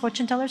shamans and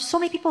fortune tellers, so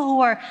many people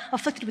who are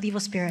afflicted with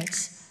evil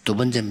spirits. 두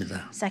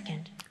번째입니다.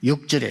 Second,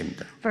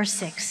 6절입니다.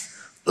 verse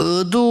 6.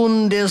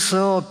 어두운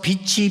데서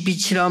빛이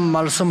빛이란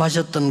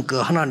말씀하셨던 그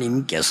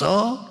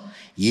하나님께서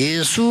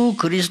예수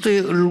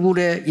그리스도의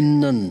얼굴에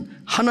있는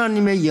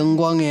하나님의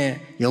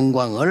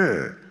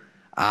영광을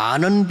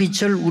아는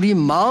빛을 우리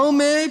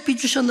마음에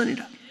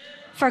비추셨느니라.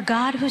 For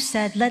God who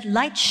said, let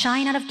light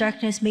shine out of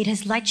darkness, made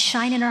his light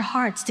shine in our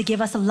hearts to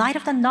give us the light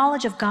of the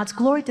knowledge of God's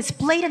glory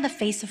displayed in the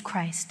face of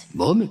Christ.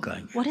 뭡니까?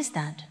 What is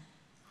that?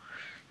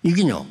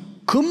 이게요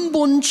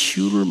근본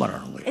치유를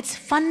말하는 거예요. It's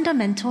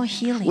fundamental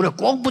healing. 우리가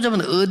꼭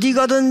보자면 어디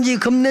가든지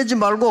겁내지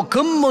말고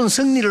근본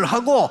승리를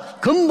하고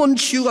근본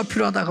치유가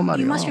필요하다 그 You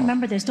말이에요. must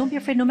remember this. Don't be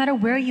afraid. No matter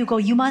where you go,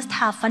 you must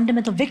have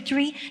fundamental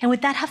victory, and with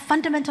that, have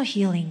fundamental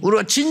healing.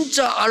 우리가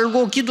진짜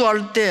알고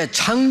기도할 때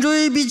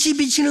창조의 빛이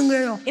비치는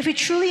거예요. If we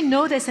truly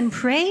know this and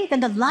pray,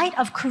 then the light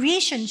of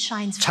creation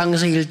shines.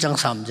 창세기 1장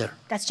 3절.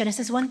 That's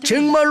Genesis 1:3.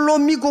 정말로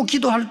믿고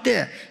기도할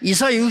때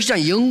이사야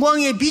 60장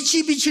영광의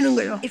빛이 비치는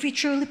거예요. If we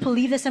truly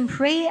believe this and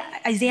pray,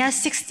 Isaiah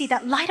 60,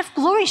 that light of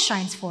glory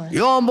shines forth.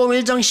 요한복음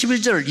 1장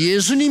 11절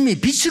예수님이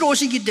빛으로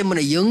오시기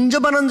때문에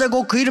영접하는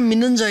자고 그 이름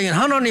믿는 자에게는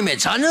하나님의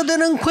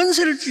자녀되는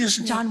권세를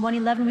주셨습니다. John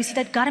 1:11, we see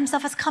that God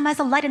himself has come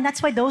as a light, and that's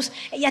why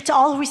yet to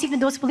all who receive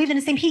and those who believe in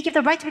his name, he gave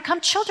the right to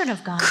become children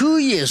of God. 그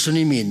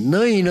예수님이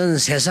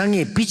너희는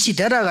세상의 빛이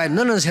되라가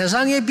너는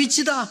세상의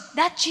빛이다.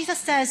 That Jesus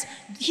says,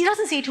 he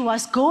doesn't say to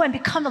us, go and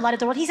become the light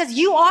of the world. He says,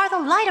 you are the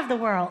light of the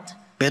world.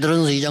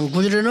 베드로전서 2장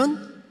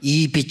 9절에는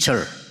이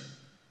빛을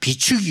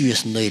비추기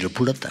위해서 너희를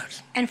불렀다.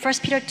 And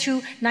 1 Peter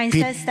 2:9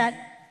 says that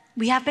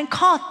we have been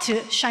called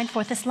to shine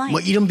forth this light. 뭐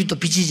이런 빛도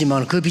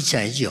빛이지만 그 빛이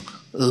아니지요.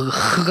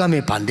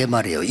 흑암의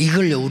반대말이에요.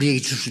 이걸 우리에게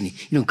주시니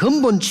이런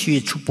근본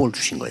치유의 축복을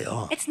주신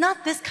거예요. It's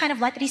not this kind of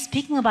light that he's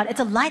speaking about.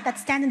 It's a light that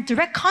stands in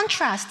direct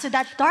contrast to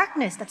that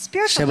darkness, that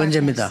spiritual 세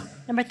번째입니다.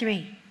 darkness. Number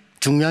 3.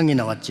 중요한 게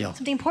나왔죠.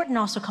 Something important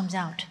also comes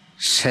out.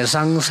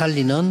 세상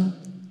살리는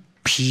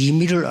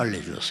비밀을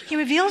알려주었어요. He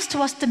reveals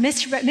to us the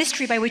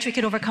mystery by which we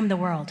could overcome the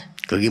world.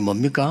 그게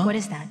뭡니까? What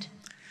is that?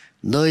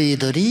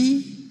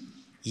 너희들이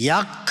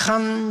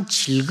약한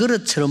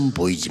질그릇처럼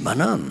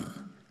보이지만은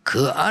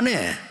그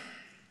안에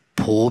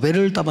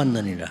보배를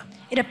담았느니라.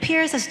 It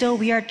appears as though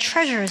we are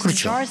treasures in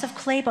그렇죠. jars of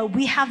clay, but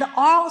we have the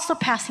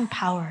all-surpassing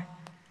power.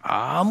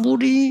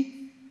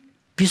 아무리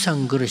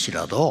비싼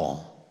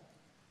그릇이라도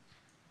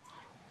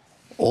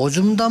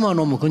오줌 담아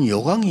놓으면 그건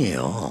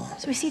요강이에요.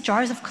 So we see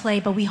jars of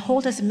clay, but we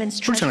hold as immense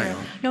treasure. 그렇잖아요.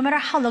 No matter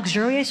how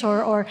luxurious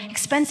or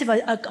expensive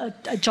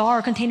a jar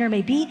or container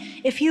may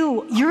be, if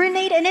you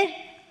urinate in it,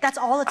 that's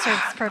all it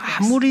serves its purpose.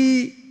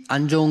 아무리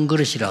안 좋은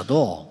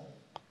그릇이라도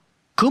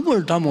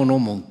금을 담아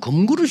놓으면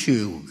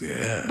금그릇이에요,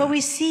 그게. But we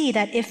see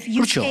that if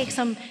you 그렇죠. take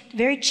some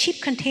very cheap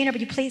container, but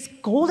you place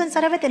gold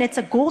inside of it, then it's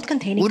a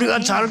gold-containing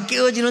우리가 container. 잘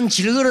깨어지는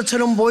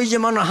질그릇처럼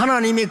보이지만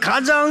하나님이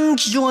가장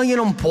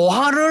귀중하기는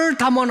보화를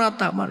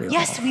담아놨다 말이에요.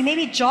 Yes, we may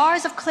be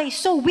jars of clay,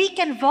 so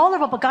weak and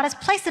vulnerable, but God has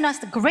placed in us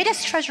the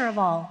greatest treasure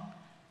of all.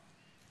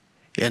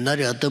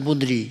 옛날에 어떤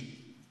분들이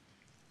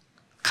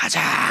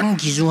가장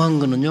귀중한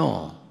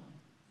거는요,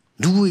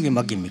 누구에게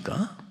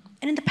맡깁니까?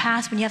 And in the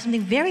past, when you have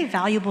something very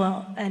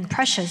valuable and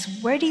precious,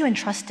 where do you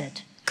entrust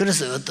it?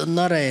 그래서 어떤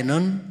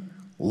나라에는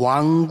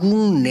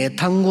왕궁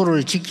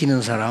내탕고를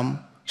지키는 사람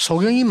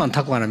소경이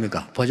많다고 안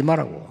합니까? 보지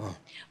말라고.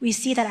 We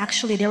see that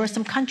actually there were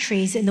some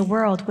countries in the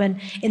world when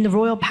in the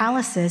royal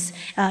palaces,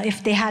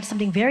 if they had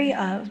something very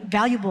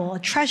valuable, a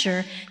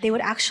treasure, they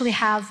would actually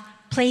have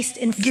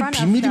placed in 이게 front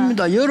of the...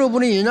 비밀입니다.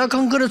 여러분이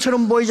연약한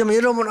그릇처럼 보이지만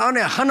여러분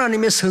안에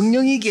하나님의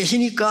성령이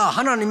계시니까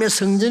하나님의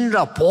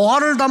성전이라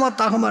보화를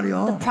담았다 그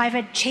말이요. The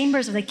private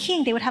chambers of the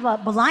king, they would have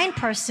a blind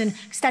person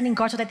standing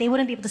guard so that they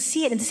wouldn't be able to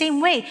see it. In the same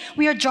way,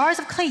 we are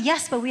jars of clay,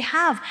 yes, but we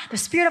have the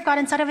Spirit of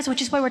God inside of us, which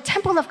is why we're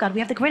temple of God.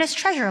 We have the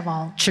greatest treasure of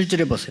all.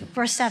 7절에 보세요.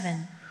 Verse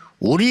 7.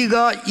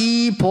 우리가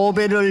이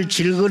보배를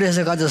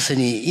질그릇에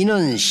가졌으니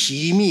이는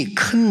심히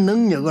큰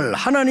능력을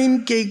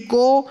하나님께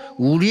있고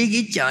우리에게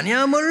있지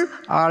아니함을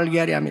알게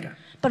하려 함이라.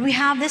 But we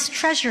have this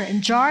treasure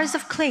in jars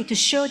of clay to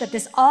show that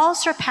this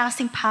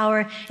all-surpassing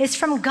power is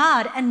from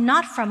God and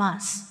not from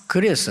us.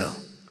 그래서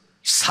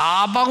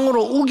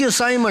사방으로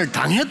우겨싸임을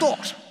당해도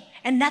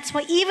And that's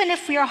why even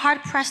if we are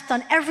hard-pressed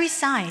on every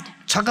side,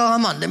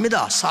 착각하면 안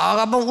됩니다.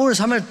 사방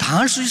우겨싸임을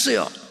당할 수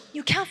있어요.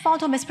 you can't fall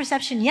into a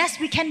misperception.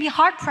 Yes, we can be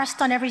hard-pressed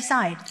on every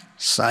side,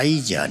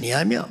 쌓이지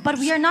아니하며 but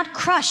we are not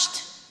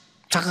crushed.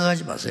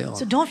 착각하지 마세요.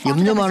 So don't fall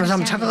into 염려 the 많은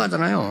사람 misunderstanding.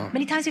 착각하잖아요.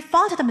 Many times we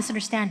fall into the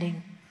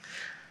misunderstanding.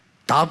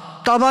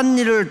 답답한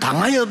일을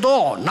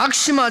당하여도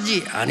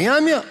낙심하지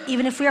아니하며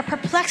Even if we are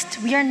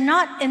perplexed, we are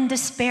not in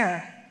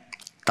despair.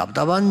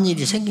 답답한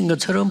일이 생긴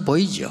것처럼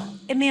보이죠.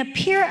 It may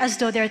appear as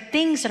though there are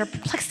things that are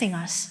perplexing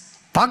us.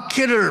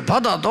 박해를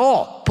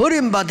받아도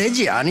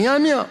버림받지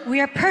아니하며 We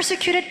are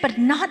persecuted but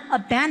not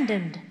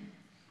abandoned.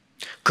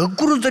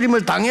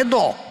 거꾸로뜨림을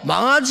당해도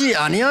망하지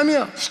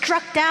아니하며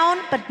Struck down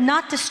but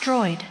not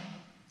destroyed.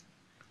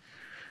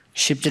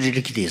 10절에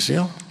이렇게 돼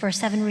있어요.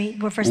 Verse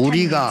 10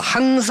 우리가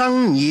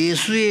항상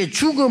예수의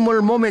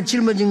죽음을 몸에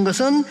짊어진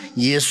것은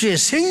예수의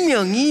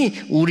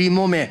생명이 우리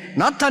몸에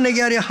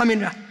나타내게 하려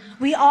함이라.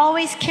 We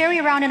always carry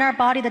around in our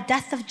body the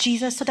death of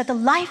Jesus so that the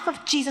life of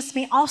Jesus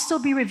may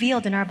also be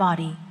revealed in our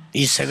body.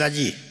 이 세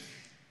가지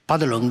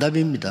받을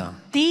응답입니다.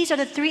 These are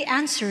the three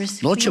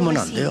answers we will 놓치면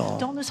안 receive. 돼요.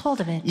 Don't lose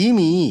hold of it.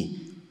 이미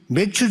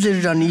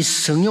맥추절이라는 이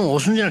성령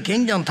오순절을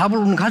굉장히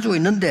답을 가지고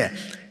있는데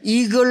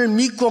이걸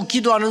믿고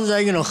기도하는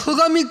자에게는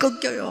흑암이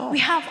꺾여요.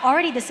 We have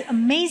already this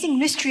amazing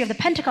mystery of the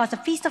Pentecost, the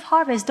Feast of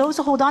Harvest. Those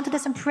who hold on to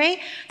this and pray,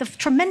 the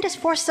tremendous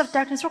forces of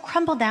darkness will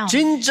crumble down.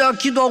 진짜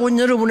기도하고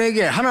있는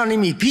여러분에게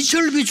하나님이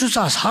빛을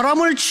비추사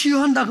사람을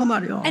치유한다 그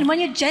말이에요. And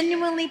when you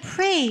genuinely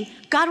pray,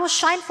 God will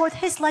shine forth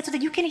His light so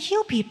that you can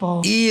heal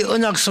people. 이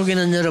언약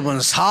속에는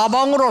여러분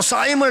사방으로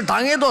쌓임을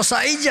당해도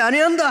쌓이지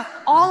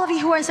아니한다. All of you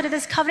who are inside of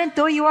this covenant,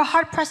 though you are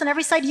hard pressed on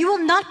every side, you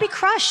will not be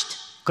crushed.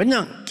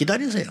 그냥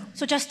기다리세요.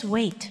 So just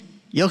wait,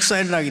 역사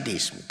일어나게 돼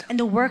있습니다. and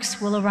the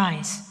works will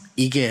arise.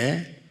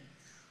 이게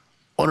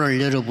오늘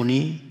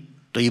여러분이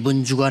또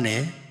이번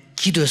주간에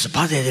기도해서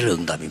받아야 될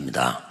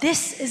응답입니다.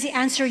 This is the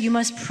answer you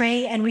must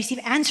pray and receive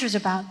answers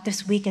about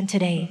this week and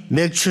today.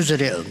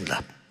 맥추절의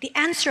응답. The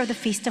answer of the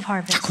Feast of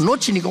Harvest. 자꾸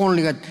놓치니까 오늘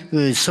우리가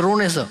그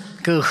서론에서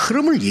그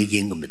흐름을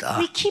얘기한 겁니다.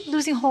 We keep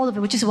losing hold of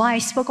it, which is why I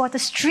spoke about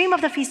the stream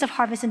of the Feast of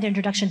Harvest in the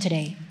introduction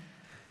today.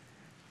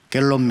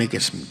 결론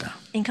맺겠습니다.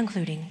 In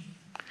concluding,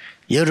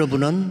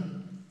 여러분은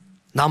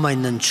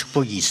남아있는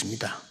축복이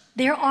있습니다.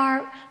 there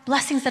are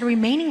blessings that are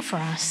remaining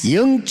for us.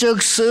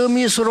 영적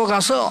서밋으로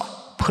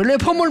가서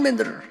플랫폼을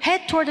만들어라.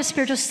 Head toward the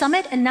spiritual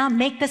summit and now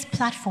make this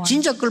platform.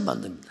 진짜 걸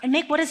만듭니다. And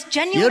make what is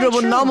genuinely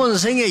여러분 true. 남은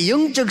생에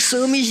영적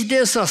서밋이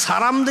돼서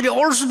사람들이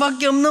올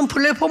수밖에 없는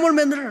플랫폼을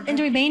만들어라. In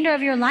the remainder of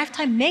your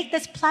lifetime, make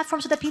this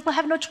platform so that people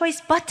have no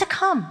choice but to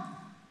come.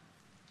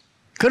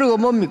 그리고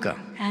뭡니까?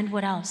 And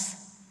what else?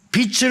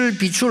 빛을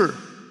비출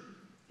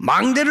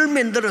망대를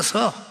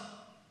만들어서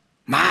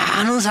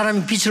많은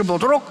사람이 빛을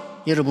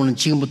보도록 여러분은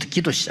지금부터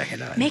기도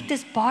시작해라. Make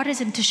this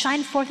partisan to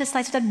shine forth His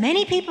light so that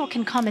many people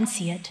can come and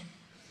see it.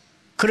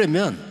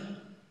 그러면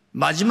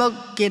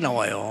마지막에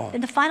나와요.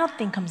 Then the final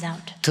thing comes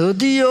out.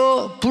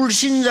 드디어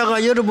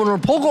불신자가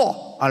여러분을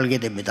보고 알게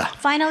됩니다.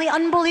 Finally,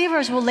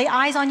 unbelievers will lay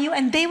eyes on you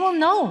and they will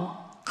know.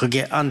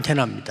 그게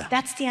안테나입니다.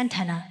 That's the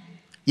antenna.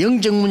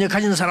 영적 문제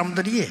가진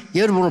사람들이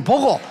여러분을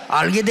보고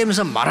알게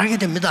되면서 말하게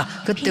됩니다.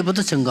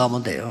 그때부터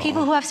증거하면 돼요.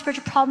 People who have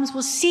spiritual problems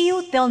will see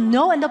you, they'll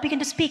know, and they'll begin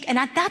to speak. And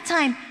at that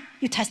time,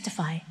 you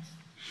testify.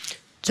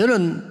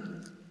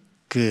 저는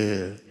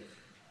그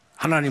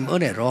하나님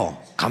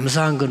은혜로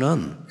감사한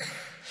거는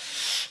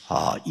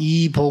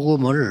이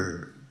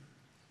복음을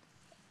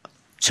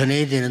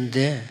전해야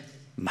되는데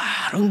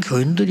많은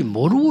교인들이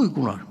모르고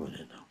있구나.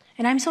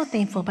 And I'm so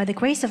thankful. By the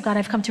grace of God,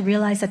 I've come to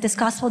realize that this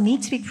gospel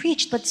needs to be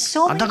preached. But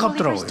so many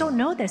believers don't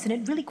know this, and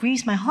it really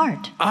grieves my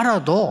heart.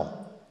 알아도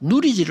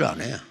누리지를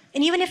않아요.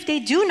 And even if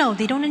they do know,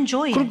 they don't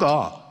enjoy it.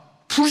 그러니까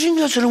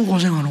불신자처럼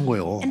고생하는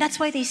거예요. And that's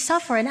why they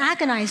suffer and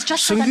agonize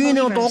just like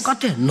성경인하고 unbelievers.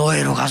 똑같아.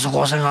 노예로 가서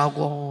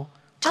고생하고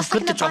Just like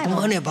in 그때 the 조금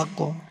Bible. 은혜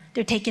받고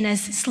They're taken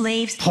as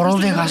slaves.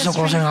 포로대 가서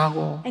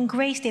고생하고 And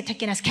grace, they're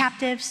taken as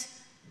captives.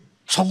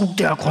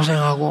 소국대가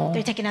고생하고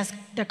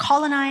They're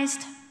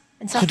colonized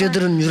and suffer.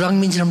 후대들은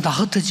유랑민처럼 다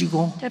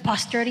흩어지고 Their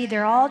posterity,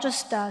 they're all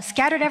just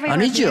scattered everywhere,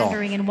 아니죠.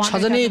 meandering and wandering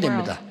찾아내야 throughout the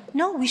world. 됩니다.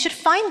 No, we should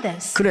find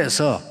this.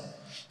 그래서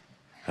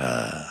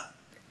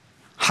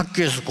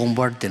학교에서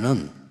공부할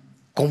때는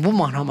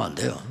공부만 하면 안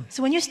돼요.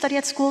 So when you study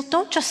at school,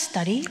 don't just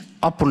study.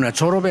 앞으로 나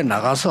졸업에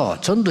나가서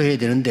전도해야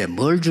되는데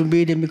뭘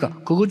준비해야 됩니까?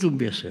 그거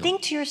준비했어요.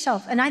 Think to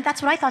yourself, and that's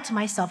what I thought to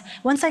myself.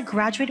 Once I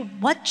graduate,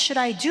 what should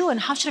I do,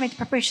 and how should I make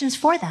the preparations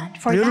for that?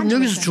 For 여러분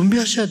여기서 evangelism.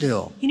 준비하셔야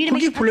돼요. You need to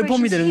그게 make the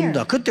플랫폼이 preparations 되는 here.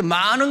 겁니다. 그때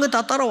많은 거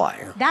다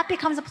따라와요. That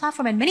becomes a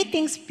platform, and many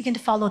things begin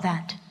to follow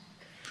that.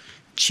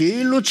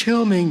 제일로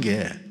체험한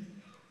게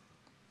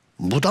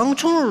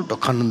무당촌을 또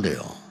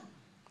갔는데요.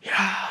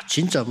 야,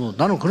 진짜 뭐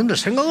나는 그런데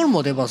생각을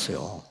못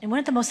해봤어요. And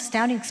one of the most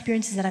astounding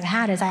experiences that I've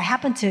had is I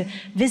happened to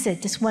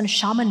visit this one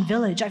shaman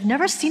village. I've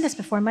never seen this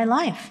before in my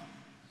life.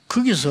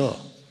 거기서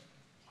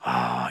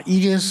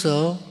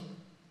이래서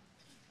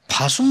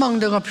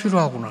파수망대가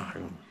필요하구나.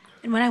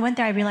 And when I went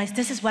there, I realized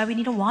this is why we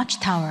need a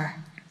watchtower.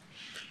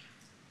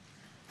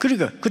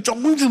 그러니까 그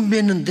조금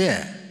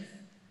준비했는데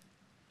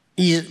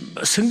이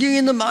성경에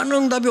있는 많은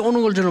응답이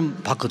오는 걸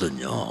저는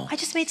봤거든요. I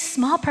just made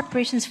small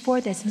preparations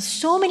for this, and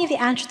so many of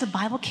the answers to the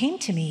Bible came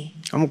to me.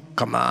 한번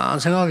가만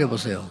생각해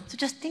보세요. So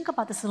just think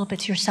about this a little bit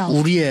to yourself.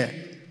 우리의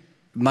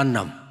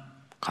만남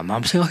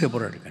가만 생각해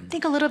보라니까요.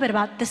 Think a little bit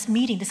about this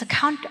meeting, this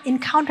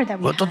encounter that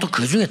we had. 또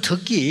그 중에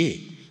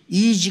특히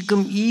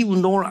지금 이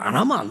운동을 안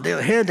하면 안 돼요.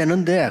 해야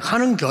되는데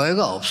가는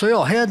교회가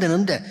없어요. 해야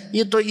되는데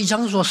또 이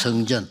장소가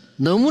성전.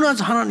 너무나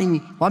하나님이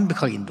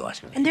완벽하게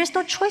인도하십니다. And there's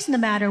no choice in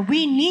the matter.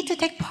 We need to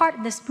take part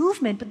in this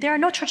movement, but there are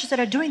no churches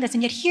that are doing this. And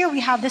yet here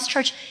we have this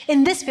church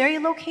in this very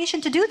location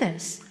to do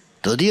this.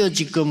 드디어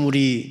지금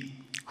우리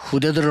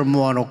후대들을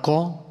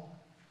모아놓고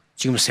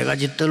지금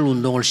 3가지 뜰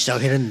운동을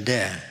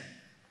시작했는데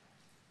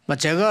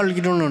제가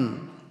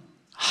알기로는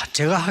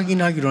제가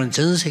확인하기로는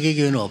전 세계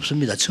교회는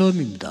없습니다.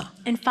 처음입니다.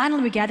 And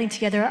finally, we're gathering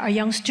together our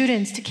young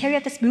students to carry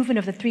out this movement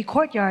of the 3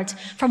 courtyards.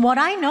 From what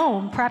I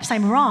know, perhaps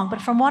I'm wrong, but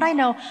from what I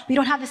know, we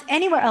don't have this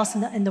anywhere else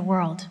in the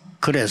world.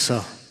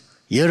 그래서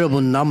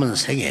여러분 남은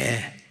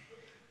생에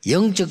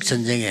영적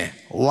전쟁에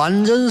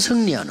완전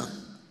승리하는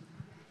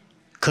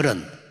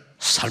그런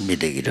삶이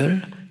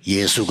되기를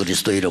예수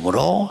그리스도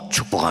이름으로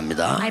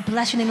축복합니다. I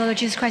bless you in the name of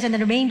Jesus Christ, and the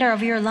remainder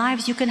of your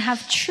lives, you can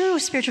have true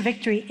spiritual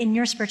victory in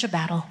your spiritual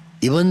battle.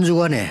 이번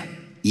주간에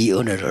이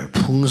은혜를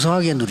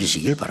풍성하게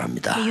누리시길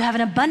바랍니다. May you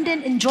have an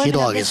abundant enjoyment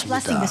of this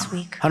blessing this 기도하겠습니다.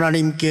 week.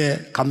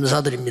 하나님께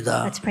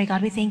감사드립니다. Let's pray. God,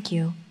 we thank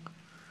you.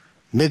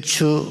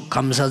 맥주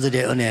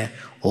감사들의 은혜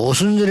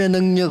오순절의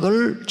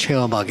능력을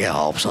체험하게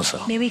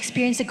하옵소서. May we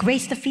experience the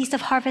grace, the feast of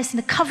harvest,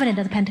 and the covenant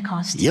of the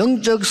Pentecost.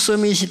 영적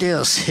서밋이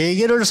되어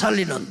세계를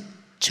살리는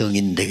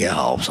정인 되게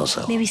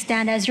하옵소서. May we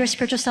stand as your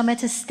spiritual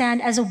summit to stand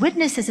as a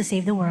witnesses to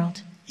save the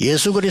world.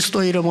 예수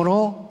그리스도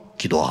이름으로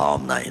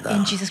기도하옵나이다.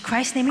 In Jesus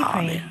Christ's name we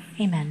pray.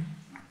 Amen.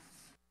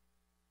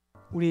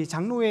 우리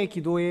장로회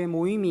기도회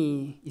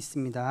모임이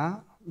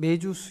있습니다.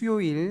 매주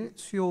수요일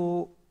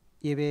수요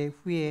예배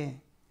후에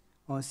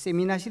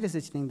세미나실에서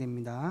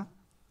진행됩니다.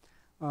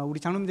 우리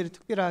장로님들이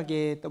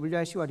특별하게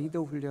WRC와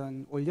리더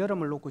훈련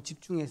올여름을 놓고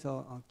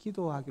집중해서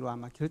기도하기로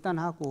아마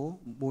결단하고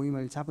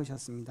모임을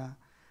잡으셨습니다.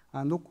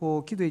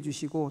 놓고 기도해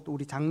주시고 또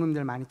우리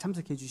장로님들 많이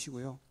참석해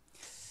주시고요.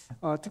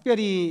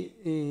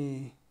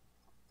 특별히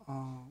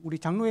우리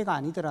장로회가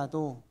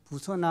아니더라도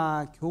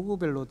부서나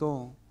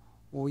교구별로도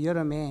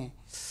여름에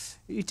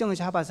일정을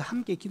잡아서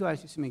함께 기도할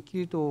수 있으면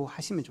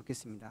기도하시면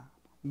좋겠습니다.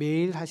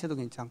 매일 하셔도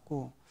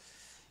괜찮고,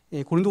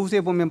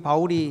 고린도후서에 보면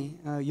바울이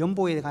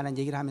연보에 관한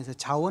얘기를 하면서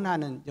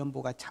자원하는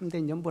연보가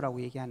참된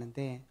연보라고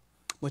얘기하는데,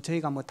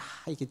 저희가 다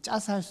이렇게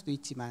짜서 할 수도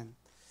있지만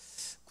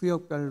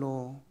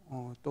구역별로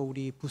또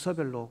우리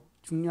부서별로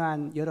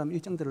중요한 여름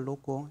일정들을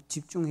놓고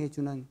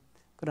집중해주는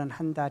그런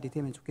한 달이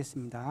되면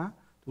좋겠습니다.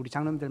 우리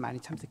장로님들 많이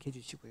참석해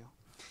주시고요.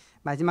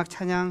 마지막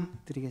찬양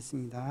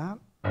드리겠습니다.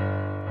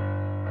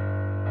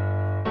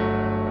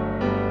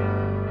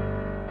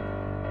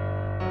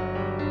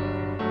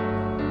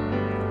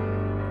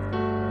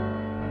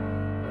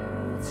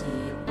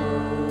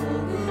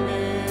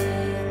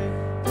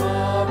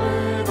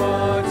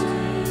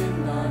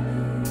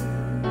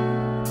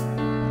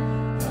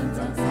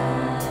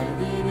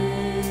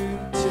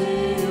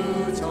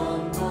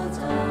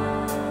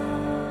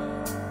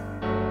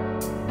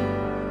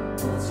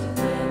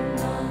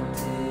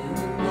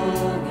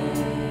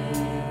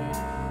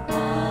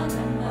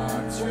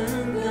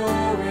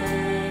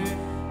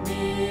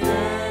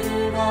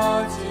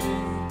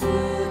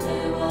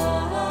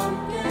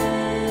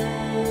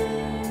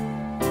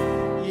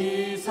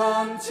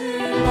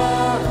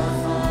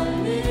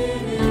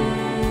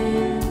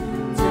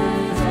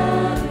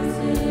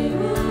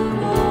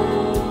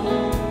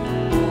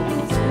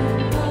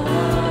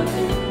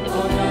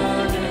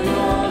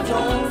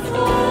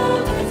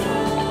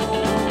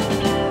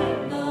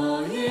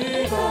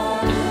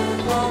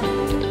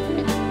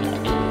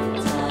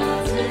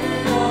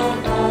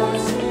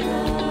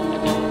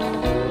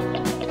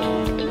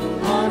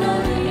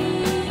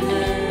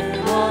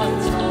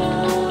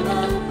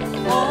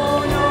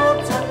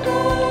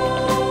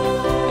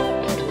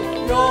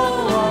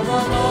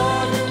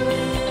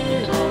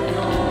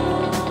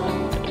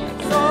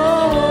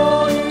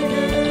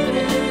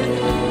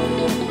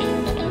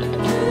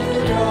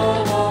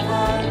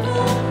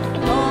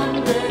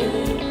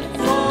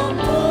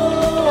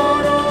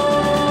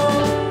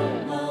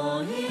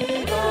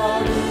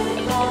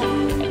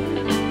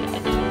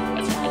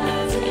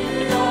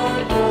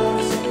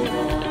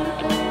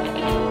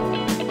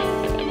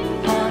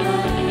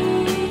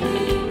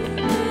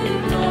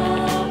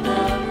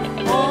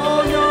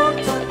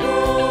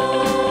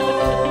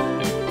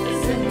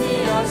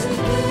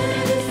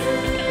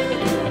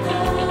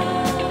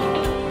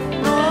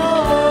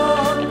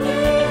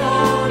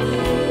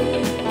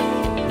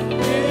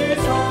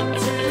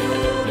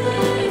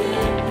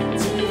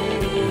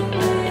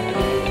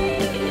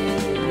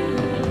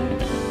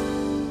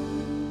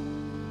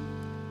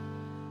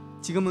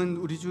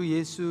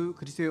 예수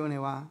그리스도의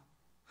은혜와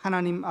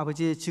하나님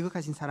아버지의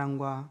지극하신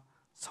사랑과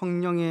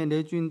성령의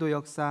내주인도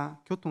역사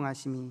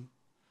교통하심이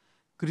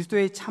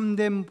그리스도의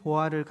참된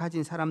보화를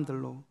가진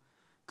사람들로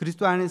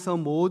그리스도 안에서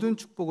모든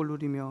축복을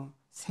누리며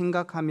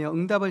생각하며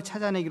응답을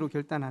찾아내기로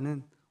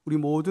결단하는 우리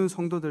모든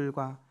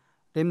성도들과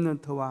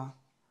렘넌트와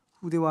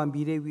후대와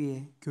미래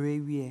위에 교회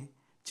위에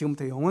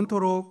지금부터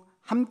영원토록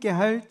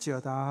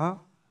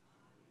함께할지어다.